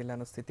ನಿಮ್ಮಲ್ಲಿ ಇರೋದಿಲ್ಲ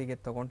ಅನ್ನೋ ಸ್ಥಿತಿಗೆ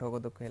ತೊಗೊಂಡು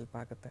ಹೋಗೋದಕ್ಕೂ ಹೆಲ್ಪ್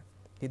ಆಗುತ್ತೆ.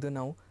 ಇದು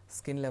ನಾವು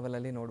ಸ್ಕಿನ್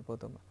ಲೆವೆಲಲ್ಲಿ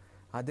ನೋಡ್ಬೋದು.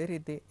 ಅದೇ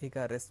ರೀತಿ ಈಗ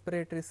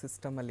ರೆಸ್ಪಿರೇಟರಿ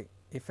ಸಿಸ್ಟಮಲ್ಲಿ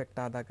ಇಫೆಕ್ಟ್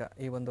ಆದಾಗ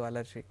ಈ ಒಂದು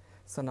ಅಲರ್ಜಿ,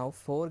 ಸೊ ನಾವು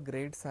 4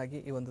 ಗ್ರೇಡ್ಸ್ ಆಗಿ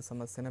ಈ ಒಂದು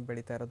ಸಮಸ್ಯೆನ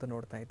ಬೆಳೀತಾ ಇರೋದು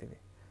ನೋಡ್ತಾ ಇದ್ದೀವಿ.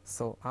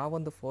 ಸೊ ಆ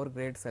ಒಂದು 4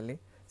 ಗ್ರೇಡ್ಸಲ್ಲಿ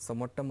ಸೊ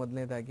ಮೊಟ್ಟ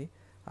ಮೊದಲನೇದಾಗಿ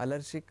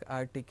ಅಲರ್ಜಿಕ್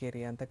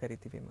ಆರ್ಟಿಕೇರಿಯಾ ಅಂತ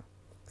ಕರಿತೀವಿ.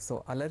 ಸೊ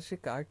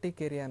ಅಲರ್ಜಿಕ್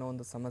ಆರ್ಟಿಕೇರಿಯಾ ಅನ್ನೋ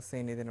ಒಂದು ಸಮಸ್ಯೆ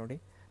ಏನಿದೆ ನೋಡಿ,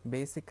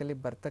 ಬೇಸಿಕಲಿ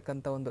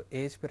ಬರ್ತಕ್ಕಂಥ ಒಂದು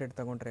ಏಜ್ ಪೀರಿಯಡ್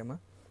ತೊಗೊಂಡ್ರೆ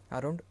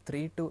ಅರೌಂಡ್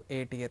 3 to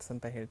 8 ಇಯರ್ಸ್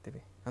ಅಂತ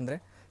ಹೇಳ್ತೀವಿ. ಅಂದರೆ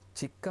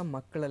ಚಿಕ್ಕ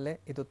ಮಕ್ಕಳಲ್ಲೇ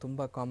ಇದು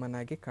ತುಂಬ ಕಾಮನ್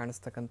ಆಗಿ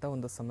ಕಾಣಿಸ್ತಕ್ಕಂಥ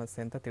ಒಂದು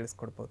ಸಮಸ್ಯೆ ಅಂತ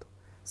ತಿಳಿಸ್ಕೊಡ್ಬೋದು.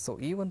 ಸೊ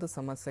ಈ ಒಂದು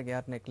ಸಮಸ್ಯೆಗೆ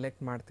ಯಾರು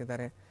ನೆಗ್ಲೆಕ್ಟ್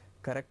ಮಾಡ್ತಿದ್ದಾರೆ,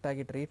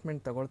 ಕರೆಕ್ಟಾಗಿ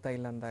ಟ್ರೀಟ್ಮೆಂಟ್ ತಗೊಳ್ತಾ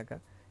ಇಲ್ಲ ಅಂದಾಗ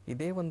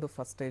ಇದೇ ಒಂದು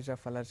first stage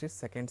of allergy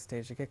second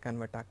ಸ್ಟೇಜಿಗೆ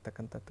convert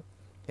ಆಗ್ತಕ್ಕಂಥದ್ದು.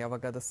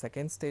 ಯಾವಾಗ ಅದು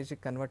ಸೆಕೆಂಡ್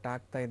ಸ್ಟೇಜಿಗೆ ಕನ್ವರ್ಟ್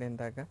ಆಗ್ತಾ ಇದೆ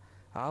ಅಂದಾಗ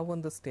ಆ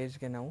ಒಂದು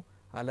ಸ್ಟೇಜ್ಗೆ ನಾವು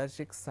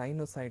ಅಲರ್ಜಿಕ್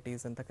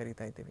ಸೈನುಸೈಟಿಸ್ ಅಂತ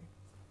ಕರಿತಾ ಇದ್ದೀವಿ.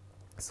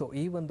 ಸೊ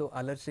ಈ ಒಂದು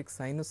ಅಲರ್ಜಿಕ್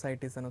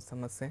ಸೈನುಸೈಟಿಸ್ ಅನ್ನೋ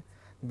ಸಮಸ್ಯೆ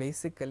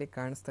ಬೇಸಿಕಲಿ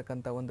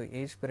ಕಾಣಿಸ್ತಕ್ಕಂಥ ಒಂದು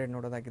age period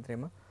ನೋಡೋದಾಗಿದ್ರೆ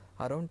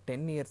around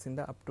 10 ಇಯರ್ಸಿಂದ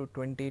up to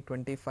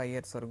 20-25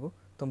 ಇಯರ್ಸ್ವರೆಗೂ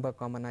ತುಂಬ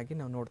ಕಾಮನ್ ಆಗಿ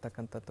ನಾವು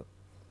ನೋಡ್ತಕ್ಕಂಥದ್ದು.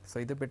 ಸೊ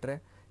ಇದು ಬಿಟ್ಟರೆ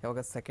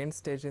ಯಾವಾಗ ಸೆಕೆಂಡ್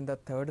ಸ್ಟೇಜಿಂದ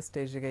ಥರ್ಡ್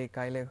ಸ್ಟೇಜಿಗೆ ಈ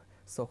ಕಾಯಿಲೆ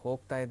ಸೊ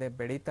ಹೋಗ್ತಾ ಇದೆ,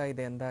 ಬೆಳೀತಾ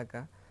ಇದೆ ಅಂದಾಗ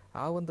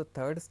ಆ ಒಂದು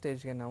ಥರ್ಡ್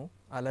ಸ್ಟೇಜ್ಗೆ ನಾವು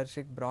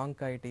ಅಲರ್ಜಿಕ್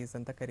ಬ್ರಾಂಕೈಟಿಸ್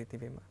ಅಂತ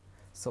ಕರಿತೀವಿ.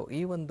 ಸೊ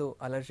ಈ ಒಂದು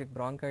ಅಲರ್ಜಿಕ್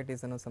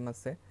ಬ್ರಾಂಕೈಟಿಸ್ ಅನ್ನೋ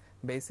ಸಮಸ್ಯೆ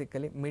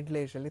ಬೇಸಿಕಲಿ ಮಿಡ್ಲ್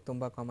ಏಜಲ್ಲಿ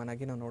ತುಂಬ ಕಾಮನ್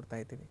ಆಗಿ ನಾವು ನೋಡ್ತಾ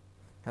ಇದ್ದೀವಿ.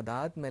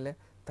 ಅದಾದಮೇಲೆ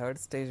ಥರ್ಡ್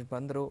ಸ್ಟೇಜ್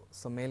ಬಂದರೂ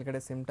ಸೊ ಮೇಲ್ಗಡೆ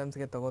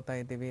ಸಿಮ್ಟಮ್ಸ್ಗೆ ತೊಗೋತಾ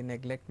ಇದ್ದೀವಿ,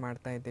 ನೆಗ್ಲೆಕ್ಟ್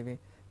ಮಾಡ್ತಾ ಇದ್ದೀವಿ,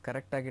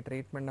 ಕರೆಕ್ಟಾಗಿ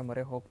ಟ್ರೀಟ್ಮೆಂಟ್ನ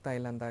ಮೊರೆ ಹೋಗ್ತಾ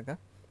ಇಲ್ಲ ಅಂದಾಗ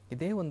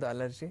ಇದೇ ಒಂದು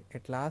ಅಲರ್ಜಿ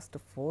ಎಟ್ ಲಾಸ್ಟ್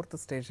 4th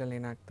ಸ್ಟೇಜಲ್ಲಿ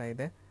ಏನಾಗ್ತಾ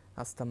ಇದೆ,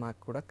 ಅಸ್ತಮಾ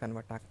ಕೂಡ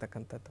ಕನ್ವರ್ಟ್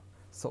ಆಗ್ತಕ್ಕಂಥದ್ದು.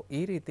 ಸೊ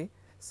ಈ ರೀತಿ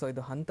ಸೊ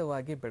ಇದು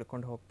ಹಂತವಾಗಿ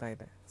ಬೆಳ್ಕೊಂಡು ಹೋಗ್ತಾ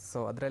ಇದೆ. ಸೊ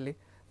ಅದರಲ್ಲಿ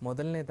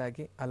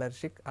ಮೊದಲನೇದಾಗಿ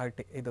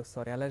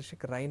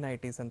ಅಲರ್ಜಿಕ್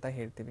ರೈನೈಟಿಸ್ ಅಂತ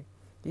ಹೇಳ್ತೀವಿ.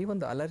 ಈ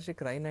ಒಂದು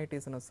ಅಲರ್ಜಿಕ್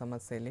ರೈನೈಟಿಸ್ ಅನ್ನೋ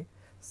ಸಮಸ್ಯೆಯಲ್ಲಿ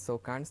so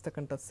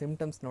ಕಾಣಿಸ್ತಕ್ಕಂಥ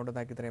symptoms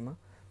ನೋಡೋದಾಗಿದ್ರೆ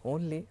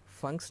only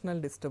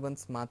functional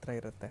disturbance ಮಾತ್ರ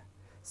ಇರುತ್ತೆ.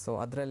 ಸೊ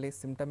ಅದರಲ್ಲಿ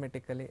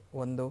ಸಿಮ್ಟಮೆಟಿಕಲಿ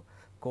ಒಂದು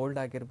ಕೋಲ್ಡ್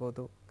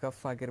ಆಗಿರ್ಬೋದು,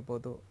 ಕಫ್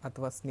ಆಗಿರ್ಬೋದು,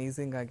 ಅಥವಾ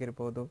ಸ್ನೀಸಿಂಗ್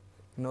ಆಗಿರ್ಬೋದು,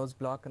 ನೋಸ್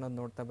ಬ್ಲಾಕ್ ಅನ್ನೋದು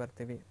ನೋಡ್ತಾ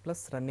ಬರ್ತೀವಿ,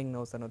 ಪ್ಲಸ್ ರನ್ನಿಂಗ್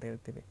ನೋಸ್ ಅನ್ನೋದು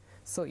ಹೇಳ್ತೀವಿ.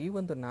 ಸೊ ಈ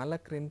ಒಂದು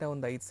 4ರಿಂದ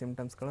 5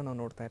 ಸಿಮ್ಟಮ್ಸ್ಗಳು ನಾವು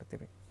ನೋಡ್ತಾ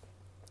ಇರ್ತೀವಿ.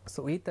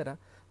 ಸೊ ಈ ಥರ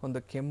ಒಂದು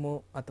ಕೆಮ್ಮು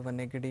ಅಥವಾ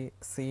ನೆಗಡಿ,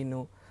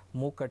 ಸೀನು,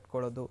 ಮೂಗು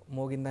ಕಟ್ಕೊಳ್ಳೋದು,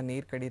 ಮೂಗಿಂದ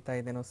ನೀರು ಕಡಿತಾ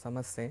ಇದೆ ಅನ್ನೋ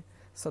ಸಮಸ್ಯೆ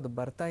ಸೊ ಅದು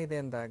ಬರ್ತಾ ಇದೆ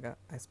ಅಂದಾಗ,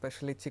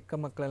 ಎಸ್ಪೆಷಲಿ ಚಿಕ್ಕ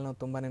ಮಕ್ಕಳಲ್ಲಿ ನಾವು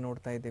ತುಂಬಾ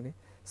ನೋಡ್ತಾ ಇದ್ದೀವಿ.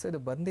 ಸೊ ಇದು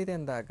ಬಂದಿದೆ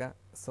ಅಂದಾಗ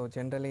ಸೊ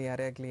ಜನರಲಿ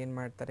ಯಾರೇ ಆಗಲಿ ಏನು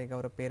ಮಾಡ್ತಾರೆ, ಈಗ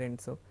ಅವರ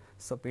ಪೇರೆಂಟ್ಸು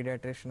ಸೊ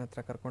ಪೀಡಿಯಾಟ್ರಿಷನ್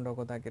ಹತ್ರ ಕರ್ಕೊಂಡು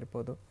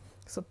ಹೋಗೋದಾಗಿರ್ಬೋದು.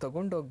 ಸೊ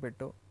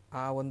ತೊಗೊಂಡೋಗ್ಬಿಟ್ಟು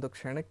ಆ ಒಂದು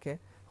ಕ್ಷಣಕ್ಕೆ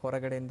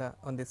ಹೊರಗಡೆಯಿಂದ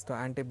ಒಂದಿಷ್ಟು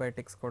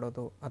ಆ್ಯಂಟಿಬಯೋಟಿಕ್ಸ್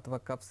ಕೊಡೋದು ಅಥವಾ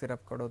ಕಫ್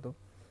ಸಿರಪ್ ಕೊಡೋದು.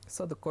 ಸೊ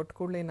ಅದು ಕೊಟ್ಟು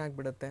ಕೂಡಲೇ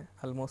ಏನಾಗ್ಬಿಡುತ್ತೆ,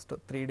 ಆಲ್ಮೋಸ್ಟ್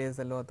 3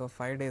 ಡೇಸಲ್ಲೋ ಅಥವಾ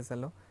 5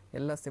 ಡೇಸಲ್ಲೋ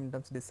ಎಲ್ಲ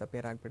ಸಿಮ್ಟಮ್ಸ್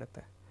ಡಿಸಪಿಯರ್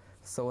ಆಗಿಬಿಡುತ್ತೆ.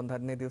 ಸೊ ಒಂದು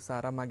 15 ದಿವಸ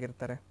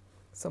ಆರಾಮಾಗಿರ್ತಾರೆ.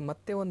 ಸೊ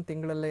ಮತ್ತೆ ಒಂದು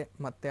ತಿಂಗಳಲ್ಲೇ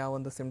ಮತ್ತೆ ಆ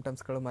ಒಂದು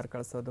ಸಿಮ್ಟಮ್ಸ್ಗಳು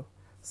ಮರುಕಳಿಸೋದು.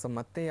 ಸೊ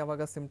ಮತ್ತೆ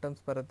ಯಾವಾಗ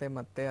ಸಿಮ್ಟಮ್ಸ್ ಬರುತ್ತೆ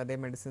ಮತ್ತೆ ಅದೇ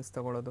ಮೆಡಿಸಿನ್ಸ್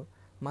ತೊಗೊಳ್ಳೋದು,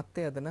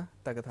 ಮತ್ತೆ ಅದನ್ನು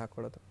ತೆಗೆದು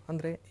ಹಾಕೊಳ್ಳೋದು.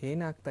 ಅಂದರೆ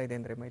ಏನಾಗ್ತಾ ಇದೆ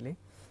ಅಂದರೆ ಮೈಲಿ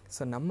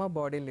ಸೊ ನಮ್ಮ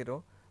ಬಾಡಿಲಿರೋ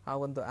ಆ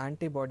ಒಂದು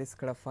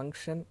ಆ್ಯಂಟಿಬಾಡೀಸ್ಗಳ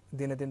ಫಂಕ್ಷನ್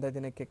ದಿನದಿಂದ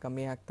ದಿನಕ್ಕೆ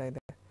ಕಮ್ಮಿ ಆಗ್ತಾ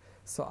ಇದೆ.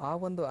 ಸೊ ಆ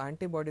ಒಂದು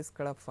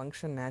ಆ್ಯಂಟಿಬಾಡೀಸ್ಗಳ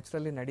ಫಂಕ್ಷನ್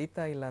ನ್ಯಾಚುರಲಿ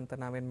ನಡೀತಾ ಇಲ್ಲ ಅಂತ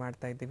ನಾವೇನು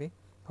ಮಾಡ್ತಾ ಇದ್ದೀವಿ,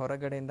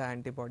 ಹೊರಗಡೆಯಿಂದ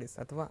ಆ್ಯಂಟಿಬಾಡೀಸ್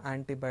ಅಥವಾ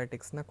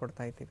ಆ್ಯಂಟಿಬಯೋಟಿಕ್ಸ್ನ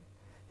ಕೊಡ್ತಾ ಇದ್ದೀವಿ.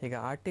 ಈಗ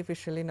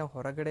ಆರ್ಟಿಫಿಷಿಯಲಿ ನಾವು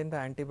ಹೊರಗಡೆಯಿಂದ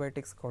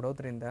ಆ್ಯಂಟಿಬಯೋಟಿಕ್ಸ್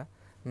ಕೊಡೋದ್ರಿಂದ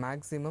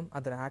ಮ್ಯಾಕ್ಸಿಮಮ್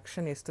ಅದರ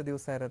ಆ್ಯಕ್ಷನ್ ಎಷ್ಟು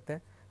ದಿವಸ ಇರುತ್ತೆ,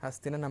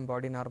 ಅಷ್ಟು ದಿನ ನಮ್ಮ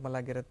ಬಾಡಿ ನಾರ್ಮಲ್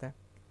ಆಗಿರುತ್ತೆ.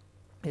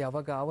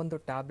 ಯಾವಾಗ ಆ ಒಂದು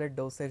ಟ್ಯಾಬ್ಲೆಟ್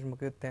ಡೋಸೇಜ್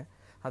ಮುಗಿಯುತ್ತೆ,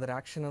 ಅದರ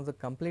ಆ್ಯಕ್ಷನ್ ಅದು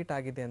ಕಂಪ್ಲೀಟ್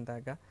ಆಗಿದೆ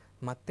ಅಂದಾಗ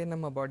ಮತ್ತೆ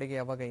ನಮ್ಮ ಬಾಡಿಗೆ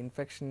ಯಾವಾಗ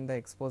ಇನ್ಫೆಕ್ಷನಿಂದ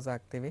ಎಕ್ಸ್ಪೋಸ್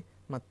ಆಗ್ತೀವಿ,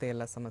 ಮತ್ತೆ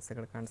ಎಲ್ಲ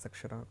ಸಮಸ್ಯೆಗಳು ಕಾಣಿಸೋಕ್ಕೆ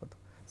ಶುರು ಆಗೋದು.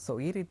 ಸೊ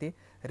ಈ ರೀತಿ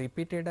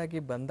ರಿಪೀಟೆಡಾಗಿ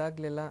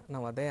ಬಂದಾಗಲೆಲ್ಲ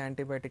ನಾವು ಅದೇ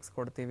ಆ್ಯಂಟಿಬಯೋಟಿಕ್ಸ್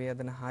ಕೊಡ್ತೀವಿ,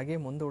 ಅದನ್ನು ಹಾಗೆ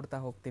ಮುಂದೂಡ್ತಾ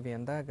ಹೋಗ್ತೀವಿ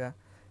ಅಂದಾಗ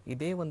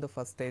ಇದೇ ಒಂದು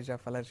ಫಸ್ಟ್ ಸ್ಟೇಜ್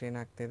ಆಫ್ ಅಲರ್ಜಿ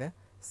ಏನಾಗ್ತಿದೆ,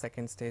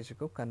 ಸೆಕೆಂಡ್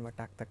ಸ್ಟೇಜಿಗೂ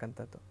ಕನ್ವರ್ಟ್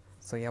ಆಗ್ತಕ್ಕಂಥದ್ದು.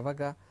 ಸೊ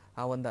ಯಾವಾಗ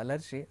ಆ ಒಂದು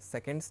ಅಲರ್ಜಿ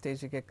ಸೆಕೆಂಡ್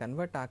ಸ್ಟೇಜಿಗೆ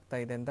ಕನ್ವರ್ಟ್ ಆಗ್ತಾ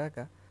ಇದೆ ಅಂದಾಗ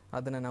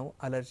ಅದನ್ನು ನಾವು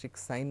ಅಲರ್ಜಿಕ್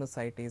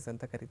ಸೈನುಸೈಟಿಸ್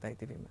ಅಂತ ಕರಿತಾ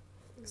ಇದ್ದೀವಿ.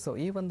 ಸೊ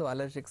ಈ ಒಂದು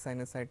ಅಲರ್ಜಿಕ್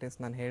ಸೈನುಸೈಟಿಸ್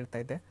ನಾನು ಹೇಳ್ತಾ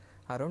ಇದ್ದೆ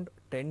ಅರೌಂಡ್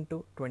 10 to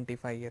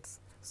 25 ಇಯರ್ಸ್.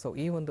 ಸೊ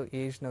ಈ ಒಂದು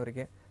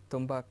ಏಜ್ನವರಿಗೆ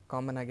ತುಂಬ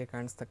ಕಾಮನ್ ಆಗಿ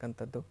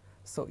ಕಾಣಿಸ್ತಕ್ಕಂಥದ್ದು.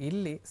 ಸೊ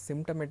ಇಲ್ಲಿ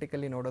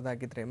ಸಿಮ್ಟಮೆಟಿಕಲಿ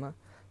ನೋಡೋದಾಗಿದ್ರೆ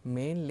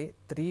ಮೇನ್ಲಿ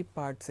 3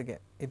 ಪಾರ್ಟ್ಸಿಗೆ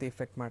ಇದು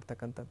ಇಫೆಕ್ಟ್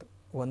ಮಾಡ್ತಕ್ಕಂಥದ್ದು.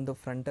 ಒಂದು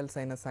ಫ್ರಂಟಲ್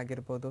ಸೈನಸ್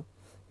ಆಗಿರ್ಬೋದು,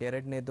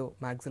 2ನೇದು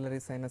ಮ್ಯಾಕ್ಸಿಲರಿ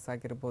ಸೈನಸ್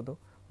ಆಗಿರ್ಬೋದು,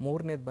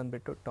 3ನೇದು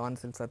ಬಂದುಬಿಟ್ಟು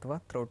ಟಾನ್ಸಿಲ್ಸ್ ಅಥವಾ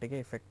ಥ್ರೋಟಿಗೆ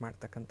ಇಫೆಕ್ಟ್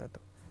ಮಾಡ್ತಕ್ಕಂಥದ್ದು.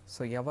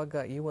 ಸೊ ಯಾವಾಗ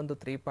ಈ ಒಂದು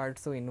 3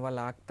 ಪಾರ್ಟ್ಸು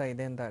ಇನ್ವಾಲ್ವ್ ಆಗ್ತಾ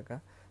ಇದೆ ಅಂದಾಗ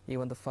ಈ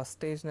ಒಂದು ಫಸ್ಟ್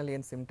ಸ್ಟೇಜ್ನಲ್ಲಿ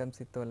ಏನು ಸಿಮ್ಟಮ್ಸ್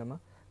ಇತ್ತು ಅಲ್ಲಮ್ಮ,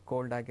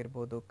 ಕೋಲ್ಡ್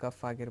ಆಗಿರ್ಬೋದು,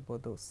 ಕಫ್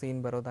ಆಗಿರ್ಬೋದು, ಸೀನ್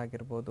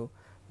ಬರೋದಾಗಿರ್ಬೋದು,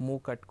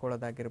 ಮೂಗು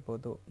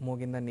ಕಟ್ಕೊಳ್ಳೋದಾಗಿರ್ಬೋದು,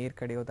 ಮೂಗಿಂದ ನೀರು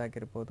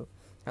ಕಡಿಯೋದಾಗಿರ್ಬೋದು.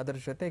 ಅದರ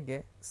ಜೊತೆಗೆ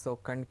ಸೊ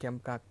ಕಣ್ಣು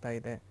ಕೆಂಪಾಗ್ತಾ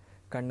ಇದೆ,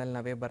 ಕಣ್ಣಲ್ಲಿ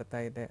ನವೆ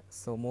ಬರ್ತಾ ಇದೆ,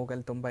 ಸೊ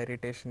ಮೂಗಲ್ಲಿ ತುಂಬ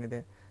ಇರಿಟೇಷನ್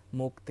ಇದೆ,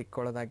 ಮೂಗು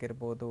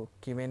ತಿಕ್ಕೊಳ್ಳೋದಾಗಿರ್ಬೋದು,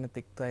 ಕಿವಿಯನ್ನು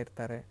ತಿಕ್ತಾ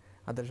ಇರ್ತಾರೆ,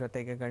 ಅದ್ರ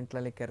ಜೊತೆಗೆ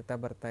ಗಂಟ್ಲಲ್ಲಿ ಕೆರೆತ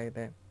ಬರ್ತಾ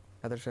ಇದೆ,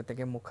 ಅದ್ರ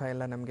ಜೊತೆಗೆ ಮುಖ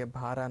ಎಲ್ಲ ನಮಗೆ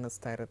ಭಾರ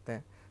ಅನ್ನಿಸ್ತಾ ಇರುತ್ತೆ,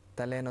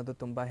 ತಲೆ ಅನ್ನೋದು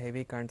ತುಂಬ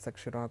ಹೆವಿ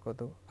ಕಾಣಿಸೋಕ್ಕೆ ಶುರು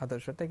ಆಗೋದು. ಅದ್ರ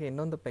ಜೊತೆಗೆ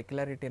ಇನ್ನೊಂದು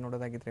ಪೆಕ್ಯುಲಾರಿಟಿ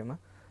ನೋಡೋದಾಗಿದ್ರೆ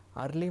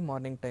ಅರ್ಲಿ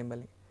ಮಾರ್ನಿಂಗ್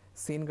ಟೈಮಲ್ಲಿ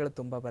ಸೀನ್ಗಳು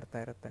ತುಂಬ ಬರ್ತಾ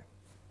ಇರುತ್ತೆ.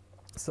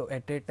 So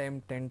at a time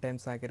 10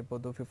 times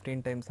ಆಗಿರ್ಬೋದು,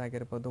 15 ಟೈಮ್ಸ್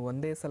ಆಗಿರ್ಬೋದು,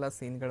 ಒಂದೇ ಸಲ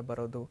ಸೀನ್ಗಳು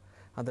ಬರೋದು.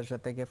 ಅದ್ರ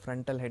ಜೊತೆಗೆ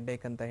ಫ್ರಂಟಲ್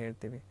ಹೆಡ್ಏಕ್ ಅಂತ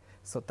ಹೇಳ್ತೀವಿ.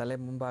 ಸೊ ತಲೆ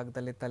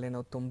ಮುಂಭಾಗದಲ್ಲಿ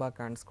ತಲೆನೋವು ತುಂಬ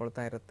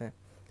ಕಾಣಿಸ್ಕೊಳ್ತಾ ಇರುತ್ತೆ.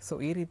 ಸೊ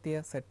ಈ ರೀತಿಯ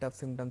ಸೆಟ್ ಆಫ್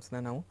ಸಿಮ್ಟಮ್ಸ್ನ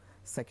ನಾವು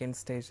ಸೆಕೆಂಡ್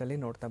ಸ್ಟೇಜಲ್ಲಿ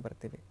ನೋಡ್ತಾ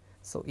ಬರ್ತೀವಿ.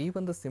 ಸೊ ಈ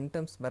ಒಂದು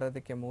ಸಿಮ್ಟಮ್ಸ್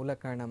ಬರೋದಕ್ಕೆ ಮೂಲ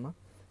ಕಾರಣಮ್ಮ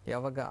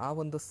ಯಾವಾಗ ಆ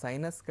ಒಂದು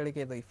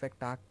ಸೈನಸ್ಗಳಿಗೆ ಇದು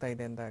ಇಫೆಕ್ಟ್ ಆಗ್ತಾ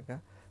ಇದೆ ಅಂದಾಗ,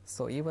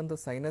 ಸೊ ಈ ಒಂದು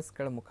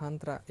ಸೈನಸ್ಗಳ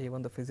ಮುಖಾಂತರ ಈ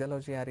ಒಂದು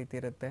ಫಿಸಿಯಾಲಜಿ ಯಾವ ರೀತಿ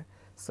ಇರುತ್ತೆ,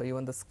 ಸೊ ಈ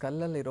ಒಂದು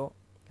ಸ್ಕಲ್ಲಲ್ಲಿರೋ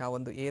ಆ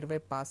ಒಂದು ಏರ್ವೇ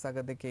ಪಾಸ್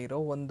ಆಗೋದಕ್ಕೆ ಇರೋ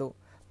ಒಂದು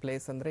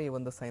ಪ್ಲೇಸ್ ಅಂದರೆ ಈ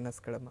ಒಂದು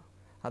ಸೈನಸ್ಗಳಮ್ಮ.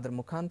 ಅದ್ರ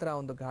ಮುಖಾಂತರ ಆ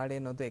ಒಂದು ಗಾಳಿ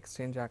ಅನ್ನೋದು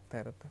ಎಕ್ಸ್ಚೇಂಜ್ ಆಗ್ತಾ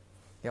ಇರುತ್ತೆ.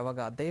 ಯಾವಾಗ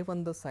ಅದೇ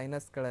ಒಂದು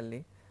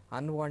ಸೈನಸ್ಗಳಲ್ಲಿ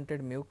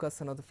ಅನ್ವಾಂಟೆಡ್ ಮ್ಯೂಕಸ್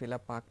ಅನ್ನೋದು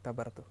ಫಿಲಪ್ ಆಗ್ತಾ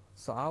ಬರೋದು.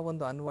 ಸೊ ಆ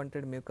ಒಂದು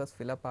ಅನ್ವಾಂಟೆಡ್ ಮ್ಯೂಕಸ್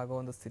ಫಿಲಪ್ ಆಗೋ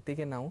ಒಂದು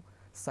ಸ್ಥಿತಿಗೆ ನಾವು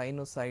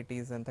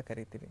ಸೈನೋಸೈಟೀಸ್ ಅಂತ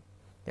ಕರಿತೀವಿ.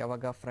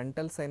 ಯಾವಾಗ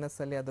ಫ್ರಂಟಲ್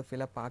ಸೈನಸ್ಸಲ್ಲಿ ಅದು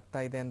ಫಿಲಪ್ ಆಗ್ತಾ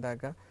ಇದೆ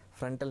ಅಂದಾಗ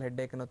ಫ್ರಂಟಲ್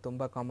ಹೆಡ್ಏಕ್ ಅನ್ನೋದು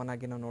ತುಂಬ ಕಾಮನ್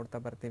ಆಗಿ ನಾವು ನೋಡ್ತಾ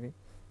ಬರ್ತೀವಿ.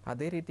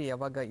 ಅದೇ ರೀತಿ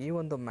ಯಾವಾಗ ಈ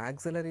ಒಂದು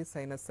ಮ್ಯಾಕ್ಸಿಲರಿ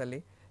ಸೈನಸ್ಸಲ್ಲಿ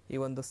ಈ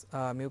ಒಂದು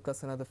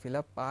ಮ್ಯೂಕಸ್ ಅನ್ನೋದು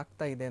ಫಿಲಪ್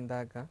ಆಗ್ತಾ ಇದೆ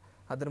ಅಂದಾಗ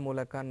ಅದ್ರ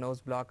ಮೂಲಕ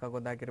ನೋಸ್ ಬ್ಲಾಕ್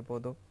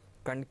ಆಗೋದಾಗಿರ್ಬೋದು,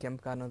 ಕಣ್ಣು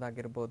ಕೆಂಪು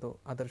ಅನ್ನೋದಾಗಿರ್ಬೋದು,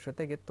 ಅದ್ರ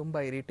ಜೊತೆಗೆ ತುಂಬ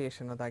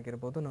ಇರಿಟೇಷನ್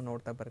ಅನ್ನೋದಾಗಿರ್ಬೋದು ನಾವು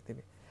ನೋಡ್ತಾ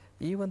ಬರ್ತೀವಿ.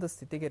 ಈ ಒಂದು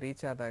ಸ್ಥಿತಿಗೆ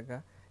ರೀಚ್ ಆದಾಗ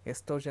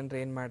ಎಷ್ಟೋ ಜನರು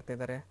ಏನು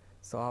ಮಾಡ್ತಿದ್ದಾರೆ,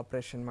 ಸೊ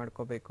ಆಪ್ರೇಷನ್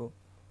ಮಾಡ್ಕೋಬೇಕು,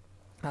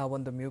 ಆ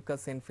ಒಂದು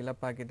ಮ್ಯೂಕಸ್ ಏನು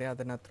ಫಿಲಪ್ ಆಗಿದೆ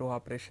ಅದನ್ನು ಥ್ರೂ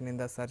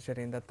ಆಪ್ರೇಷನಿಂದ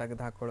ಸರ್ಜರಿಯಿಂದ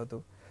ತೆಗೆದು ಹಾಕೊಳ್ಳೋದು.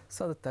 ಸೊ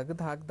ಅದು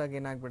ತೆಗೆದು ಹಾಕಿದಾಗ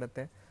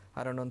ಏನಾಗ್ಬಿಡುತ್ತೆ,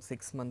 ಅರೌಂಡ್ ಒಂದು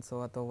 6 ಮಂತ್ಸು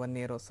ಅಥವಾ 1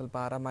 ಇಯರು ಸ್ವಲ್ಪ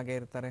ಆರಾಮಾಗೇ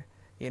ಇರ್ತಾರೆ,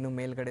 ಏನು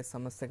ಮೇಲ್ಗಡೆ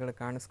ಸಮಸ್ಯೆಗಳು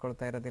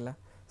ಕಾಣಿಸ್ಕೊಳ್ತಾ ಇರೋದಿಲ್ಲ.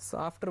 ಸೊ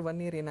ಆಫ್ಟರ್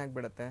 1 ಇಯರ್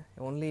ಏನಾಗ್ಬಿಡುತ್ತೆ,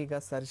 ಓನ್ಲಿ ಈಗ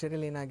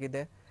ಸರ್ಜರಿಲಿ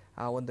ಏನಾಗಿದೆ,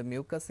 ಆ ಒಂದು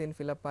ಮ್ಯೂಕಸ್ ಏನು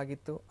ಫಿಲಪ್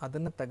ಆಗಿತ್ತು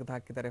ಅದನ್ನು ತೆಗೆದು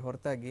ಹಾಕಿದ್ದಾರೆ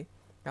ಹೊರತಾಗಿ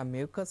ಆ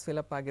ಮ್ಯೂಕಸ್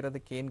ಫಿಲಪ್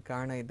ಆಗಿರೋದಕ್ಕೆ ಏನು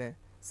ಕಾರಣ ಇದೆ,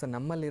 ಸೊ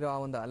ನಮ್ಮಲ್ಲಿರೋ ಆ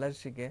ಒಂದು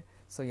ಅಲರ್ಜಿಗೆ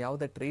ಸೊ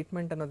ಯಾವುದೇ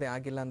ಟ್ರೀಟ್ಮೆಂಟ್ ಅನ್ನೋದೇ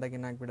ಆಗಿಲ್ಲ ಅಂದಾಗ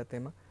ಏನಾಗ್ಬಿಡುತ್ತೆ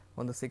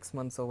ಒಂದು 6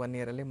 ಮಂತ್ಸು 1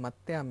 ಇಯರಲ್ಲಿ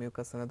ಮತ್ತೆ ಆ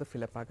ಮ್ಯೂಕಸ್ ಅನ್ನೋದು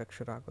ಫಿಲಪ್ ಆಗೋಕ್ಕೆ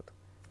ಶುರು ಆಗೋದು.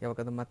 ಯಾವಾಗ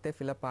ಅದು ಮತ್ತೆ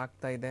ಫಿಲಪ್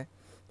ಆಗ್ತಾ ಇದೆ,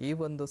 ಈ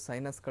ಒಂದು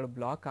ಸೈನಸ್ಗಳು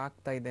ಬ್ಲಾಕ್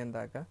ಆಗ್ತಾ ಇದೆ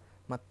ಅಂದಾಗ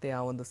ಮತ್ತೆ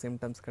ಆ ಒಂದು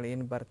ಸಿಮ್ಟಮ್ಸ್ಗಳು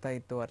ಏನು ಬರ್ತಾ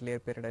ಇತ್ತು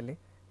ಅರ್ಲಿಯರ್ ಪೀರಿಯಡಲ್ಲಿ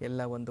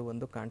ಎಲ್ಲ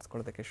ಒಂದು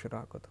ಕಾಣಿಸ್ಕೊಳ್ಳೋದಕ್ಕೆ ಶುರು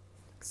ಆಗೋದು.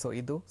 ಸೊ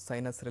ಇದು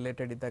ಸೈನಸ್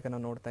ರಿಲೇಟೆಡ್ ಇದ್ದಾಗ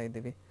ನಾವು ನೋಡ್ತಾ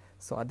ಇದ್ದೀವಿ.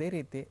 ಸೊ ಅದೇ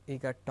ರೀತಿ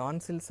ಈಗ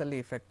ಟಾನ್ಸಿಲ್ಸಲ್ಲಿ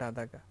ಇಫೆಕ್ಟ್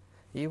ಆದಾಗ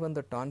ಈ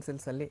ಒಂದು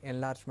ಟಾನ್ಸಿಲ್ಸಲ್ಲಿ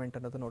ಎನ್ಲಾರ್ಜ್ಮೆಂಟ್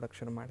ಅನ್ನೋದು ನೋಡೋಕ್ಕೆ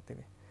ಶುರು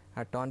ಮಾಡ್ತೀವಿ.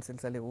 ಆ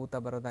ಟಾನ್ಸಿಲ್ಸಲ್ಲಿ ಊತ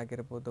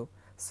ಬರೋದಾಗಿರ್ಬೋದು,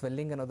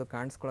 ಸ್ವೆಲ್ಲಿಂಗ್ ಅನ್ನೋದು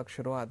ಕಾಣಿಸ್ಕೊಳ್ಳೋಕೆ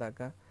ಶುರು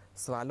ಆದಾಗ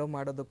ಸ್ವಾಲೋ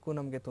ಮಾಡೋದಕ್ಕೂ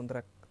ನಮಗೆ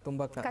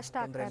ತುಂಬ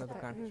ತೊಂದರೆ ಅನ್ನೋದು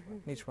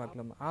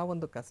ನಿಜವಾಗ್ಲೂ ಆ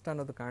ಒಂದು ಕಷ್ಟ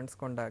ಅನ್ನೋದು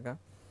ಕಾಣಿಸ್ಕೊಂಡಾಗ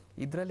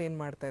ಇದರಲ್ಲಿ ಏನು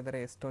ಮಾಡ್ತಾ ಇದ್ದಾರೆ,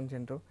 ಎಷ್ಟೊಂದು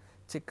ಜನರು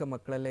ಚಿಕ್ಕ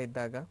ಮಕ್ಕಳಲ್ಲೇ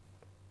ಇದ್ದಾಗ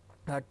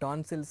ಆ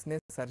ಟಾನ್ಸಿಲ್ಸ್ನೇ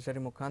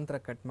ಸರ್ಜರಿ ಮುಖಾಂತರ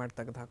ಕಟ್ ಮಾಡಿ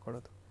ತೆಗೆದು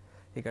ಹಾಕೊಳ್ಳೋದು.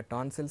 ಈಗ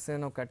ಟಾನ್ಸಿಲ್ಸ್ನೇ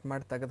ನಾವು ಕಟ್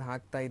ಮಾಡಿ ತೆಗೆದು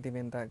ಹಾಕ್ತಾ ಇದ್ದೀವಿ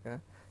ಅಂದಾಗ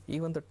ಈ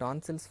ಒಂದು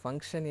ಟಾನ್ಸಿಲ್ಸ್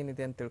ಫಂಕ್ಷನ್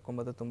ಏನಿದೆ ಅಂತ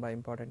ತಿಳ್ಕೊಬೋದು ತುಂಬ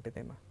ಇಂಪಾರ್ಟೆಂಟ್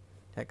ಇದೆ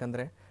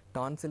ಯಾಕಂದರೆ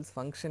ಟಾನ್ಸಿಲ್ಸ್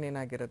ಫಂಕ್ಷನ್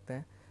ಏನಾಗಿರುತ್ತೆ,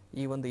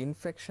 ಈ ಒಂದು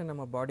ಇನ್ಫೆಕ್ಷನ್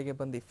ನಮ್ಮ ಬಾಡಿಗೆ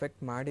ಬಂದು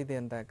ಇಫೆಕ್ಟ್ ಮಾಡಿದೆ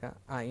ಅಂದಾಗ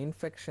ಆ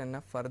ಇನ್ಫೆಕ್ಷನ್ನ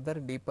ಫರ್ದರ್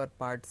ಡೀಪರ್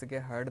ಪಾರ್ಟ್ಸ್ಗೆ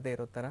ಹರಡದೇ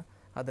ಇರೋ ಥರ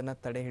ಅದನ್ನು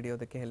ತಡೆ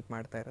ಹಿಡಿಯೋದಕ್ಕೆ ಹೆಲ್ಪ್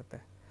ಮಾಡ್ತಾ ಇರುತ್ತೆ.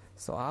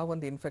 ಸೊ ಆ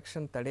ಒಂದು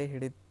ಇನ್ಫೆಕ್ಷನ್ ತಡೆ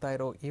ಹಿಡಿತಾ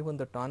ಇರೋ ಈ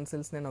ಒಂದು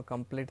ಟಾನ್ಸಿಲ್ಸ್ನೇ ನಾವು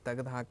ಕಂಪ್ಲೀಟ್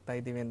ತೆಗೆದು ಹಾಕ್ತಾ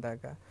ಇದ್ದೀವಿ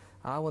ಅಂದಾಗ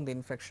ಆ ಒಂದು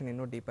ಇನ್ಫೆಕ್ಷನ್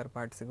ಇನ್ನೂ ಡೀಪರ್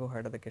ಪಾರ್ಟ್ಸಿಗೂ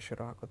ಹರಡೋದಕ್ಕೆ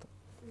ಶುರು ಆಗೋದು.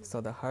 ಸೊ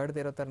ಅದು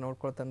ಹರಡ್ದಿರೋ ಥರ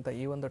ನೋಡ್ಕೊಳ್ತಂಥ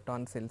ಈ ಒಂದು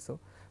ಟಾನ್ಸಿಲ್ಸು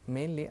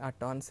ಮೇನ್ಲಿ ಆ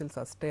ಟಾನ್ಸಿಲ್ಸ್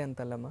ಅಷ್ಟೇ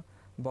ಅಂತಲ್ಲಮ್ಮ,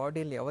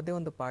 ಬಾಡಿಯಲ್ಲಿ ಯಾವುದೇ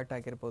ಒಂದು ಪಾರ್ಟ್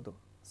ಆಗಿರ್ಬೋದು,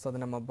 ಸೊ ಅದು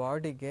ನಮ್ಮ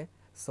ಬಾಡಿಗೆ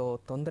ಸೊ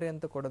ತೊಂದರೆ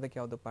ಅಂತೂ ಕೊಡೋದಕ್ಕೆ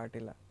ಯಾವುದು ಪಾರ್ಟ್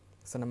ಇಲ್ಲ.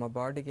 ಸೊ ನಮ್ಮ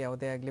ಬಾಡಿಗೆ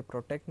ಯಾವುದೇ ಆಗಲಿ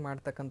ಪ್ರೊಟೆಕ್ಟ್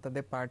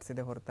ಮಾಡ್ತಕ್ಕಂಥದ್ದೇ ಪಾರ್ಟ್ಸ್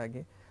ಇದೆ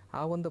ಹೊರತಾಗಿ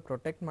ಆ ಒಂದು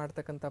ಪ್ರೊಟೆಕ್ಟ್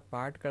ಮಾಡ್ತಕ್ಕಂಥ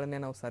ಪಾರ್ಟ್ಗಳನ್ನೇ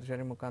ನಾವು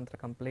ಸರ್ಜರಿ ಮುಖಾಂತರ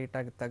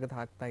ಕಂಪ್ಲೀಟಾಗಿ ತೆಗೆದು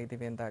ಹಾಕ್ತಾ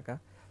ಇದ್ದೀವಿ ಅಂದಾಗ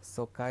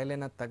ಸೊ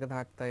ಕಾಯಿಲೆನ ತೆಗೆದು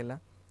ಹಾಕ್ತಾ ಇಲ್ಲ,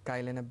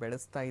 ಕಾಯಿಲೆನ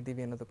ಬೆಳೆಸ್ತಾ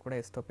ಇದ್ದೀವಿ ಅನ್ನೋದು ಕೂಡ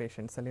ಎಷ್ಟೋ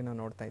ಪೇಷಂಟ್ಸಲ್ಲಿ ನಾವು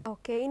ನೋಡ್ತಾ ಇದ್ದೀವಿ.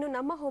 ಓಕೆ, ಇನ್ನು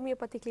ನಮ್ಮ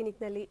ಹೋಮಿಯೋಪತಿ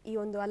ಕ್ಲಿನಿಕ್ನಲ್ಲಿ ಈ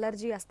ಒಂದು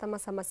ಅಲರ್ಜಿ ಅಸ್ತಮ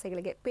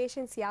ಸಮಸ್ಯೆಗಳಿಗೆ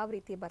ಪೇಷಂಟ್ಸ್ ಯಾವ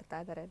ರೀತಿ ಬರ್ತಾ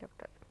ಇದ್ದಾರೆ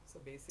ಡಾಕ್ಟರ್?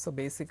 ಸೊ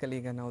ಬೇಸಿಕಲಿ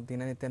ಈಗ ನಾವು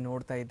ದಿನನಿತ್ಯ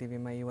ನೋಡ್ತಾ ಇದ್ದೀವಿ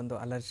ಈ ಒಂದು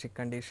ಅಲರ್ಜಿಕ್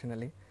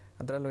ಕಂಡೀಷನಲ್ಲಿ.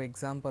 ಅದರಲ್ಲೂ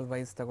ಎಕ್ಸಾಂಪಲ್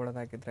ವೈಸ್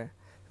ತಗೊಳ್ಳೋದಾಗಿದ್ದರೆ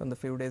ಒಂದು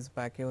ಫ್ಯೂ ಡೇಸ್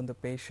ಬ್ಯಾಕೆ ಒಂದು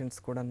ಪೇಷಂಟ್ಸ್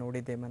ಕೂಡ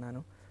ನೋಡಿದ್ದೆ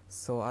ನಾನು.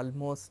 ಸೊ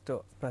ಆಲ್ಮೋಸ್ಟ್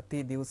ಪ್ರತಿ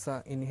ದಿವಸ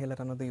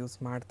ಇನ್ಹೇಲರ್ ಅನ್ನೋದು ಯೂಸ್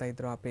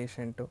ಮಾಡ್ತಾಯಿದ್ರು ಆ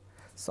ಪೇಷಂಟು.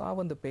 ಸೊ ಆ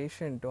ಒಂದು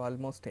ಪೇಷಂಟು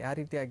ಆಲ್ಮೋಸ್ಟ್ ಯಾವ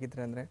ರೀತಿ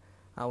ಆಗಿದ್ರೆ ಅಂದರೆ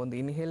ಆ ಒಂದು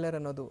ಇನ್ಹೇಲರ್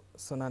ಅನ್ನೋದು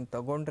ಸೊ ನಾನು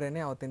ತೊಗೊಂಡ್ರೇ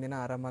ಆವತ್ತಿನ ದಿನ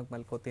ಆರಾಮಾಗಿ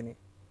ಮಲ್ಕೋತೀನಿ,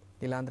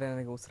 ಇಲ್ಲಾಂದರೆ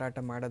ನನಗೆ ಉಸಿರಾಟ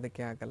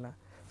ಮಾಡೋದಕ್ಕೆ ಆಗಲ್ಲ.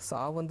 ಸೊ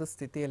ಆ ಒಂದು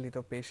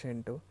ಸ್ಥಿತಿಯಲ್ಲಿರೋ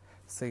ಪೇಷಂಟು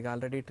ಸೊ ಈಗ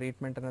ಆಲ್ರೆಡಿ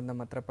ಟ್ರೀಟ್ಮೆಂಟ್ ಅನ್ನೋದು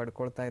ನಮ್ಮ ಹತ್ರ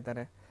ಪಡ್ಕೊಳ್ತಾ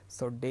ಇದ್ದಾರೆ.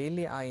 ಸೊ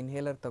ಡೈಲಿ ಆ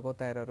ಇನ್ಹೇಲರ್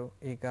ತಗೋತಾ ಇರೋರು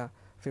ಈಗ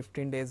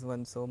 15 days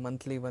once,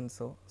 monthly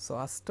once, so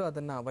ಅಷ್ಟು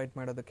ಅದನ್ನು ಅವಾಯ್ಡ್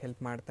ಮಾಡೋದಕ್ಕೆ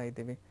ಹೆಲ್ಪ್ ಮಾಡ್ತಾ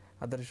ಇದ್ದೀವಿ.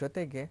 ಅದ್ರ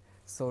ಜೊತೆಗೆ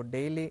ಸೊ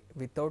ಡೈಲಿ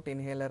ವಿತೌಟ್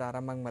ಇನ್ಹೇಲರ್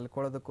ಆರಾಮಾಗಿ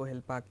ಮಲ್ಕೊಳ್ಳೋದಕ್ಕೂ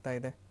ಹೆಲ್ಪ್ ಆಗ್ತಾ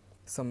ಇದೆ.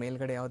 ಸೊ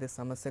ಮೇಲ್ಗಡೆ ಯಾವುದೇ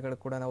ಸಮಸ್ಯೆಗಳು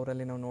ಕೂಡ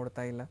ಅವರಲ್ಲಿ ನಾವು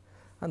ನೋಡ್ತಾ ಇಲ್ಲ.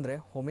 ಅಂದರೆ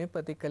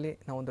ಹೋಮಿಯೋಪತಿಕಲಿ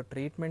ನಾವೊಂದು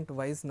ಟ್ರೀಟ್ಮೆಂಟ್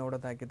ವೈಸ್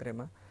ನೋಡೋದಾಗಿದ್ರೆ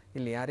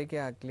ಇಲ್ಲಿ ಯಾರಿಗೇ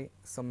ಆಗಲಿ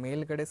ಸೊ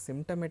ಮೇಲ್ಗಡೆ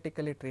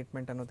ಸಿಮ್ಟಮೆಟಿಕಲಿ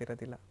ಟ್ರೀಟ್ಮೆಂಟ್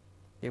ಅನ್ನೋದಿರೋದಿಲ್ಲ.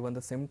 ಈ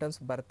ಒಂದು ಸಿಮ್ಟಮ್ಸ್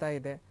ಬರ್ತಾ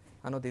ಇದೆ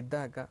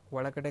ಅನ್ನೋದಿದ್ದಾಗ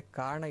ಒಳಗಡೆ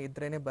ಕಾರಣ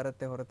ಇದ್ರೇ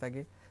ಬರುತ್ತೆ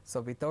ಹೊರತಾಗಿ ಸೊ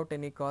ವಿತೌಟ್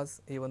ಎನಿ ಕಾಸ್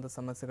ಈ ಒಂದು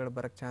ಸಮಸ್ಯೆಗಳು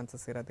ಬರೋಕ್ಕೆ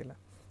ಚಾನ್ಸಸ್ ಇರೋದಿಲ್ಲ.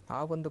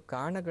 ಆ ಒಂದು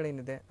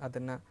ಕಾರಣಗಳೇನಿದೆ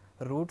ಅದನ್ನು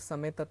ರೂಟ್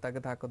ಸಮೇತ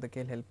ತೆಗೆದು ಹಾಕೋದಕ್ಕೆ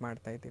ಇಲ್ಲಿ ಹೆಲ್ಪ್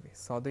ಮಾಡ್ತಾ ಇದ್ದೀವಿ.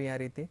 ಸೊ ಅದು ಯಾವ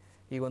ರೀತಿ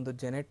ಈ ಒಂದು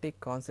ಜೆನೆಟಿಕ್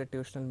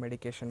ಕಾನ್ಸ್ಟಿಟ್ಯೂಷನಲ್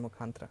ಮೆಡಿಕೇಶನ್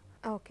ಮುಖಾಂತರ.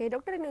 ಓಕೆ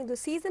ಡಾಕ್ಟರ್, ಇದು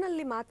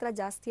ಸೀಸನಲ್ಲಿ ಮಾತ್ರ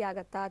ಜಾಸ್ತಿ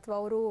ಆಗತ್ತಾ ಅಥವಾ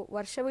ಅವರು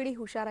ವರ್ಷವಿಡೀ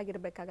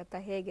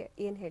ಹುಷಾರಾಗಿರ್ಬೇಕಾಗತ್ತಾ, ಹೇಗೆ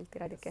ಏನು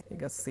ಹೇಳ್ತೀರಾ ಅದಕ್ಕೆ?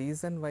 ಈಗ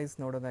ಸೀಸನ್ ವೈಸ್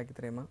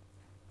ನೋಡೋದಾಗಿದ್ರೆ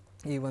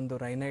ಈ ಒಂದು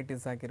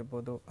ರೈನೈಟಿಸ್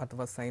ಆಗಿರ್ಬೋದು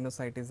ಅಥವಾ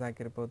ಸೈನೋಸೈಟಿಸ್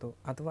ಆಗಿರ್ಬೋದು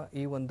ಅಥವಾ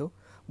ಈ ಒಂದು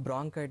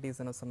ಬ್ರಾಂಕೈಟಿಸ್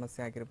ಅನ್ನೋ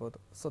ಸಮಸ್ಯೆ ಆಗಿರ್ಬೋದು.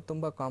 ಸೊ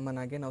ತುಂಬ ಕಾಮನ್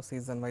ಆಗಿ ನಾವು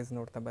ಸೀಸನ್ ವೈಸ್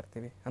ನೋಡ್ತಾ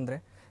ಬರ್ತೀವಿ. ಅಂದರೆ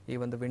ಈ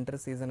ಒಂದು ವಿಂಟರ್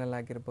ಸೀಸನಲ್ಲಿ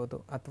ಆಗಿರ್ಬೋದು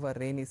ಅಥವಾ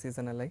ರೇನಿ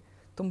ಸೀಸನಲ್ಲಿ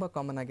ತುಂಬ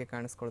ಕಾಮನ್ ಆಗಿ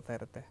ಕಾಣಿಸ್ಕೊಳ್ತಾ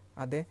ಇರುತ್ತೆ.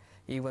 ಅದೇ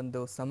ಈ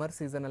ಒಂದು ಸಮರ್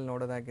ಸೀಸನಲ್ಲಿ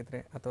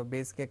ನೋಡೋದಾಗಿದ್ರೆ ಅಥವಾ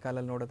ಬೇಸಿಗೆ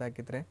ಕಾಲಲ್ಲಿ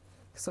ನೋಡೋದಾಗಿದ್ರೆ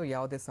ಸೊ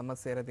ಯಾವುದೇ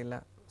ಸಮಸ್ಯೆ ಇರೋದಿಲ್ಲ,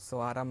 ಸೊ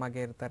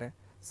ಆರಾಮಾಗೇ ಇರ್ತಾರೆ.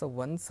 ಸೊ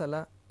ಒಂದು ಸಲ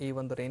ಈ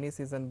ಒಂದು ರೇನಿ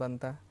ಸೀಸನ್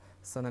ಬಂತ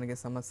ಸೊ ನನಗೆ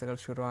ಸಮಸ್ಯೆಗಳು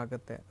ಶುರು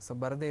ಆಗುತ್ತೆ. ಸೊ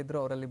ಬರದೇ ಇದ್ದರೂ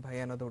ಅವರಲ್ಲಿ ಭಯ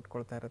ಅನ್ನೋದು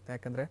ಉಟ್ಕೊಳ್ತಾ ಇರುತ್ತೆ.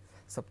 ಯಾಕಂದರೆ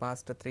ಸೊ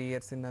ಪಾಸ್ಟ್ 3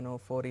 ಇಯರ್ಸಿಂದನೂ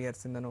 4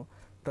 ಇಯರ್ಸಿಂದನೂ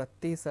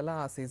ಪ್ರತಿ ಸಲ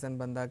ಆ ಸೀಸನ್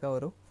ಬಂದಾಗ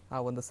ಅವರು ಆ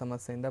ಒಂದು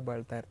ಸಮಸ್ಯೆಯಿಂದ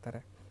ಬಳಲ್ತಾ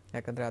ಇರ್ತಾರೆ.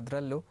 ಯಾಕಂದರೆ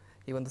ಅದರಲ್ಲೂ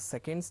ಈ ಒಂದು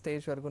ಸೆಕೆಂಡ್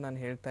ಸ್ಟೇಜ್ವರೆಗೂ ನಾನು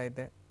ಹೇಳ್ತಾ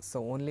ಇದ್ದೆ. So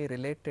only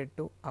related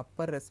to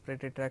upper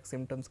respiratory track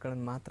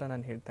ಸಿಮ್ಟಮ್ಸ್ಗಳನ್ನು ಮಾತ್ರ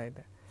ನಾನು ಹೇಳ್ತಾ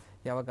ಇದ್ದೆ.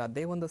 ಯಾವಾಗ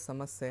ಅದೇ ಒಂದು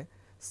ಸಮಸ್ಯೆ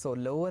ಸೊ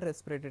ಲೋವರ್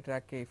ರೆಸ್ಪಿರೇಟರಿ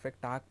ಟ್ರ್ಯಾಕ್ಗೆ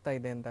ಇಫೆಕ್ಟ್ ಆಗ್ತಾ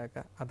ಇದೆ ಅಂದಾಗ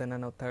ಅದನ್ನು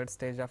ನಾವು 3rd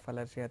ಸ್ಟೇಜ್ ಆಫ್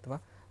ಅಲರ್ಜಿ ಅಥವಾ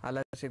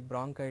ಅಲರ್ಜಿಕ್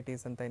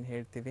ಬ್ರಾಂಕೈಟಿಸ್ ಅಂತ ಏನು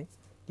ಹೇಳ್ತೀವಿ.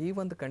 ಈ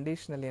ಒಂದು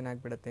ಕಂಡೀಷನಲ್ಲಿ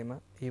ಏನಾಗ್ಬಿಡುತ್ತೆ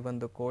ಈ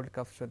ಒಂದು ಕೋಲ್ಡ್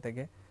ಕಫ್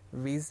ಜೊತೆಗೆ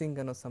ವೀಸಿಂಗ್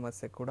ಅನ್ನೋ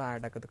ಸಮಸ್ಯೆ ಕೂಡ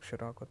ಆ್ಯಡ್ ಆಗೋದಕ್ಕೆ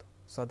ಶುರು ಆಗೋದು.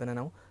 ಸೊ ಅದನ್ನು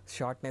ನಾವು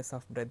ಶಾರ್ಟ್ನೆಸ್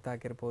ಆಫ್ ಬ್ರೆತ್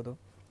ಆಗಿರ್ಬೋದು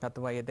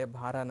ಅಥವಾ ಎದೆ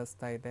ಭಾರ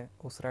ಅನ್ನಿಸ್ತಾ ಇದೆ,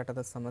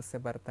 ಉಸಿರಾಟದ ಸಮಸ್ಯೆ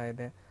ಬರ್ತಾ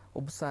ಇದೆ,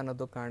 ಉಬ್ಸ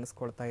ಅನ್ನೋದು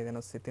ಕಾಣಿಸ್ಕೊಳ್ತಾ ಇದೆ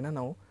ಅನ್ನೋ ಸ್ಥಿತಿನ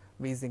ನಾವು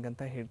ವೀಸಿಂಗ್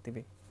ಅಂತ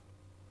ಹೇಳ್ತೀವಿ.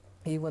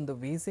 ಈ ಒಂದು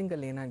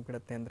ವೀಸಿಂಗಲ್ಲಿ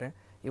ಏನಾಗ್ಬಿಡುತ್ತೆ ಅಂದರೆ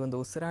ಈ ಒಂದು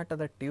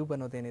ಉಸಿರಾಟದ ಟ್ಯೂಬ್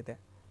ಅನ್ನೋದೇನಿದೆ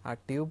ಆ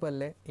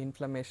ಟ್ಯೂಬಲ್ಲೇ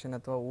ಇನ್ಫ್ಲಮೇಷನ್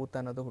ಅಥವಾ ಊತ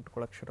ಅನ್ನೋದು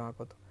ಹುಟ್ಕೊಳ್ಳೋಕೆ ಶುರು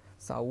ಆಗೋದು.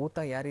 ಸೊ ಆ ಊತ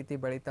ಯಾವ ರೀತಿ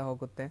ಬೆಳೀತಾ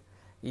ಹೋಗುತ್ತೆ,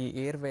 ಈ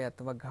ಏರ್ವೇ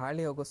ಅಥವಾ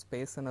ಗಾಳಿ ಹೋಗೋ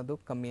ಸ್ಪೇಸ್ ಅನ್ನೋದು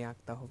ಕಮ್ಮಿ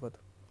ಆಗ್ತಾ ಹೋಗೋದು.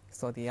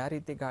 ಸೊ ಅದು ಯಾವ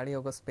ರೀತಿ ಗಾಳಿ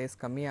ಹೋಗೋ ಸ್ಪೇಸ್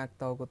ಕಮ್ಮಿ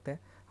ಆಗ್ತಾ ಹೋಗುತ್ತೆ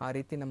ಆ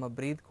ರೀತಿ ನಮ್ಮ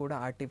ಬ್ರೀತ್ ಕೂಡ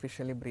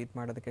ಆರ್ಟಿಫಿಷಿಯಲಿ ಬ್ರೀತ್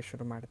ಮಾಡೋದಕ್ಕೆ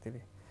ಶುರು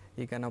ಮಾಡ್ತೀವಿ.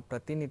 ಈಗ ನಾವು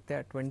ಪ್ರತಿನಿತ್ಯ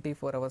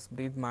 24 ಅವರ್ಸ್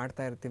ಬ್ರೀತ್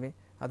ಮಾಡ್ತಾ ಇರ್ತೀವಿ,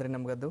 ಆದರೆ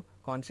ನಮಗದು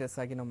ಕಾನ್ಷಿಯಸ್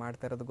ಆಗಿ ನಾವು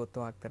ಮಾಡ್ತಾ ಇರೋದು ಗೊತ್ತೂ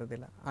ಆಗ್ತಾ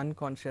ಇರೋದಿಲ್ಲ.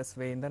 ಅನ್ಕಾನ್ಷಿಯಸ್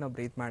ವೇಯಿಂದ ನಾವು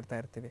ಬ್ರೀತ್ ಮಾಡ್ತಾ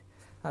ಇರ್ತೀವಿ.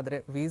 ಆದರೆ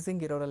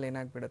ವೀಸಿಂಗ್ ಇರೋರಲ್ಲಿ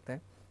ಏನಾಗ್ಬಿಡುತ್ತೆ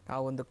ಆ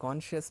ಒಂದು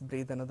ಕಾನ್ಷಿಯಸ್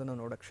ಬ್ರೀತ್ ಅನ್ನೋದು ನಾವು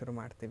ನೋಡೋಕ್ಕೆ ಶುರು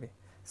ಮಾಡ್ತೀವಿ.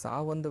 ಸೊ ಆ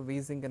ಒಂದು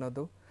ವೀಸಿಂಗ್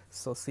ಅನ್ನೋದು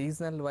ಸೊ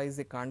ಸೀಸನಲ್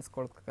ವೈಸಿಗೆ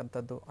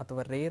ಕಾಣಿಸ್ಕೊಳ್ತಕ್ಕಂಥದ್ದು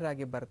ಅಥವಾ ರೇರ್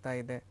ಆಗಿ ಬರ್ತಾ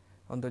ಇದೆ,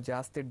 ಒಂದು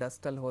ಜಾಸ್ತಿ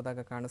ಡಸ್ಟಲ್ಲಿ ಹೋದಾಗ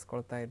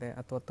ಕಾಣಿಸ್ಕೊಳ್ತಾ ಇದೆ,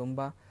 ಅಥವಾ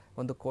ತುಂಬ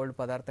ಒಂದು ಕೋಲ್ಡ್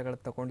ಪದಾರ್ಥಗಳು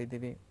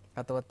ತೊಗೊಂಡಿದ್ದೀವಿ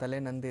ಅಥವಾ ತಲೆ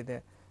ನಂದಿದೆ,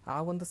 ಆ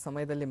ಒಂದು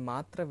ಸಮಯದಲ್ಲಿ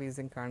ಮಾತ್ರ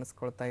ವೀಸಿಂಗ್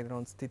ಕಾಣಿಸ್ಕೊಳ್ತಾ ಇರೋ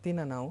ಒಂದು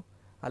ಸ್ಥಿತಿನ ನಾವು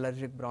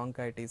ಅಲರ್ಜಿಕ್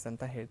ಬ್ರಾಂಕೈಟಿಸ್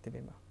ಅಂತ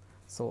ಹೇಳ್ತೀವಿ.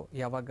 ಸೊ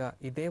ಯಾವಾಗ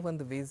ಇದೇ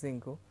ಒಂದು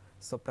ವೀಸಿಂಗು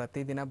ಸೊ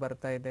ಪ್ರತಿದಿನ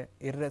ಬರ್ತಾ ಇದೆ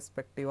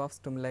ಇರ್ರೆಸ್ಪೆಕ್ಟಿವ್ ಆಫ್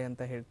ಸ್ಟಿಮ್ಯುಲೈ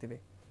ಅಂತ ಹೇಳ್ತೀವಿ,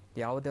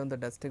 ಯಾವುದೇ ಒಂದು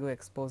ಡಸ್ಟಿಗೂ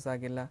ಎಕ್ಸ್ಪೋಸ್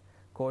ಆಗಿಲ್ಲ,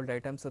 ಕೋಲ್ಡ್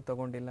ಐಟಮ್ಸು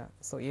ತೊಗೊಂಡಿಲ್ಲ,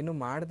 ಸೊ ಏನು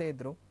ಮಾಡದೇ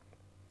ಇದ್ದರೂ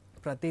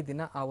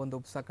ಪ್ರತಿದಿನ ಆ ಒಂದು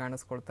ಉಬ್ಸ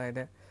ಕಾಣಿಸ್ಕೊಳ್ತಾ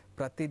ಇದೆ,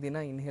 ಪ್ರತಿದಿನ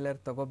ಇನ್ಹೇಲರ್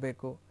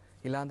ತೊಗೋಬೇಕು,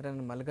 ಇಲ್ಲಾಂದರೆ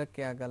ನಾನು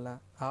ಮಲಗಕ್ಕೆ ಆಗಲ್ಲ,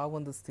 ಆ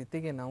ಒಂದು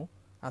ಸ್ಥಿತಿಗೆ ನಾವು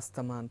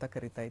ಅಸ್ತಮ ಅಂತ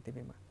ಕರಿತಾ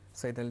ಇದ್ದೀವಿ.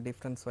 ಸೊ ಇದರಲ್ಲಿ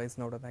ಡಿಫ್ರೆನ್ಸ್ ವೈಸ್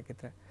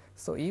ನೋಡೋದಾಗಿದ್ರೆ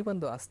ಸೊ ಈ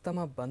ಒಂದು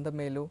ಅಸ್ತಮ ಬಂದ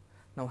ಮೇಲೂ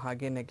ನಾವು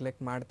ಹಾಗೆ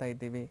ನೆಗ್ಲೆಕ್ಟ್ ಮಾಡ್ತಾ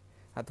ಇದ್ದೀವಿ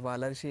ಅಥವಾ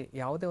ಅಲರ್ಜಿ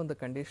ಯಾವುದೇ ಒಂದು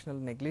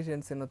ಕಂಡೀಷನಲ್ಲಿ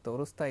ನೆಗ್ಲಿಜೆನ್ಸಿಯನ್ನು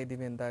ತೋರಿಸ್ತಾ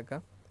ಇದ್ದೀವಿ ಅಂದಾಗ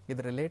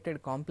ಇದು ರಿಲೇಟೆಡ್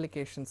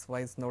ಕಾಂಪ್ಲಿಕೇಶನ್ಸ್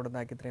ವೈಸ್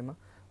ನೋಡೋದಾಗಿದ್ರೆ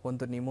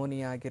ಒಂದು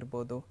ನಿಮೋನಿಯಾ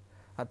ಆಗಿರ್ಬೋದು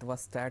ಅಥವಾ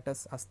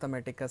ಸ್ಟ್ಯಾಟಸ್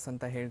ಅಸ್ತಮೆಟಿಕಸ್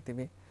ಅಂತ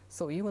ಹೇಳ್ತೀವಿ.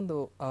 ಸೊ ಈ ಒಂದು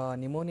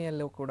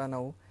ನಿಮೋನಿಯಲ್ಲೂ ಕೂಡ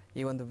ನಾವು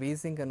ಈ ಒಂದು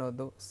ವೀಸಿಂಗ್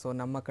ಅನ್ನೋದು ಸೊ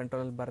ನಮ್ಮ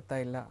ಕಂಟ್ರೋಲಲ್ಲಿ ಬರ್ತಾ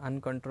ಇಲ್ಲ,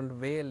 ಅನ್ಕಂಟ್ರೋಲ್ಡ್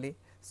ವೇಯಲ್ಲಿ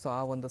ಸೊ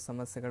ಆ ಒಂದು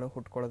ಸಮಸ್ಯೆಗಳು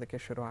ಹುಟ್ಕೊಳ್ಳೋದಕ್ಕೆ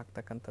ಶುರು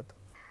ಆಗ್ತಕ್ಕಂಥದ್ದು.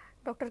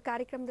 ಡಾಕ್ಟರ್,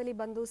 ಕಾರ್ಯಕ್ರಮದಲ್ಲಿ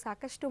ಬಂದು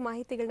ಸಾಕಷ್ಟು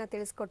ಮಾಹಿತಿಗಳನ್ನ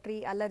ತಿಳಿಸ್ಕೊಟ್ರಿ.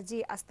 ಅಲರ್ಜಿ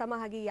ಅಸ್ತಮ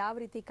ಹಾಗೆ ಯಾವ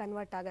ರೀತಿ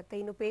ಕನ್ವರ್ಟ್ ಆಗುತ್ತೆ,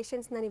 ಇನ್ನು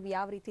ಪೇಷಂಟ್ಸ್ನ ನೀವು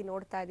ಯಾವ ರೀತಿ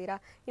ನೋಡ್ತಾ ಇದ್ದೀರಾ,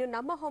 ಇನ್ನು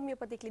ನಮ್ಮ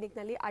ಹೋಮಿಯೋಪತಿ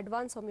ಕ್ಲಿನಿಕ್ನಲ್ಲಿ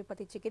ಅಡ್ವಾನ್ಸ್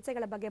ಹೋಮಿಯೋಪತಿ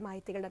ಚಿಕಿತ್ಸೆಗಳ ಬಗ್ಗೆ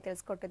ಮಾಹಿತಿಗಳನ್ನ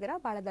ತಿಳಿಸ್ಕೊಟ್ಟಿದ್ದೀರಾ.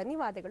 ಬಹಳ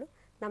ಧನ್ಯವಾದಗಳು.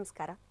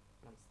 ನಮಸ್ಕಾರ.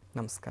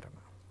 ನಮಸ್ಕಾರ.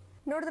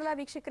 ನೋಡಿದ್ರಲ್ಲ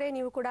ವೀಕ್ಷಕರೇ,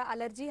 ನೀವು ಕೂಡ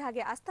ಅಲರ್ಜಿ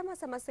ಹಾಗೆ ಅಸ್ತಮ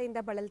ಸಮಸ್ಯೆಯಿಂದ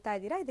ಬಳಲ್ತಾ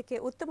ಇದ್ದೀರಾ, ಇದಕ್ಕೆ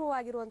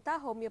ಉತ್ತಮವಾಗಿರುವಂತಹ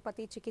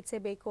ಹೋಮಿಯೋಪತಿ ಚಿಕಿತ್ಸೆ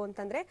ಬೇಕು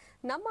ಅಂತಂದ್ರೆ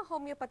ನಮ್ಮ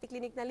ಹೋಮಿಯೋಪತಿ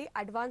ಕ್ಲಿನಿಕ್ನಲ್ಲಿ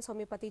ಅಡ್ವಾನ್ಸ್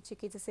ಹೋಮಿಯೋಪತಿ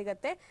ಚಿಕಿತ್ಸೆ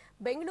ಸಿಗುತ್ತೆ.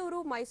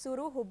 ಬೆಂಗಳೂರು,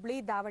 ಮೈಸೂರು, ಹುಬ್ಳಿ,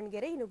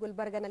 ದಾವಣಗೆರೆ, ಇನ್ನು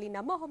ಗುಲ್ಬರ್ಗನಲ್ಲಿ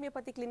ನಮ್ಮ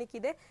ಹೋಮಿಯೋಪತಿ ಕ್ಲಿನಿಕ್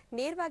ಇದೆ.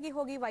 ನೇರವಾಗಿ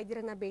ಹೋಗಿ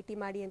ವೈದ್ಯರನ್ನ ಭೇಟಿ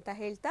ಮಾಡಿ ಅಂತ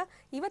ಹೇಳ್ತಾ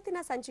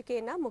ಇವತ್ತಿನ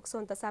ಸಂಚಿಕೆಯನ್ನ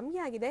ಮುಗಿಸುವಂತ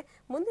ಸಮಯ ಆಗಿದೆ.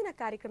 ಮುಂದಿನ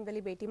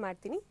ಕಾರ್ಯಕ್ರಮದಲ್ಲಿ ಭೇಟಿ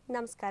ಮಾಡ್ತೀನಿ.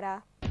 ನಮಸ್ಕಾರ.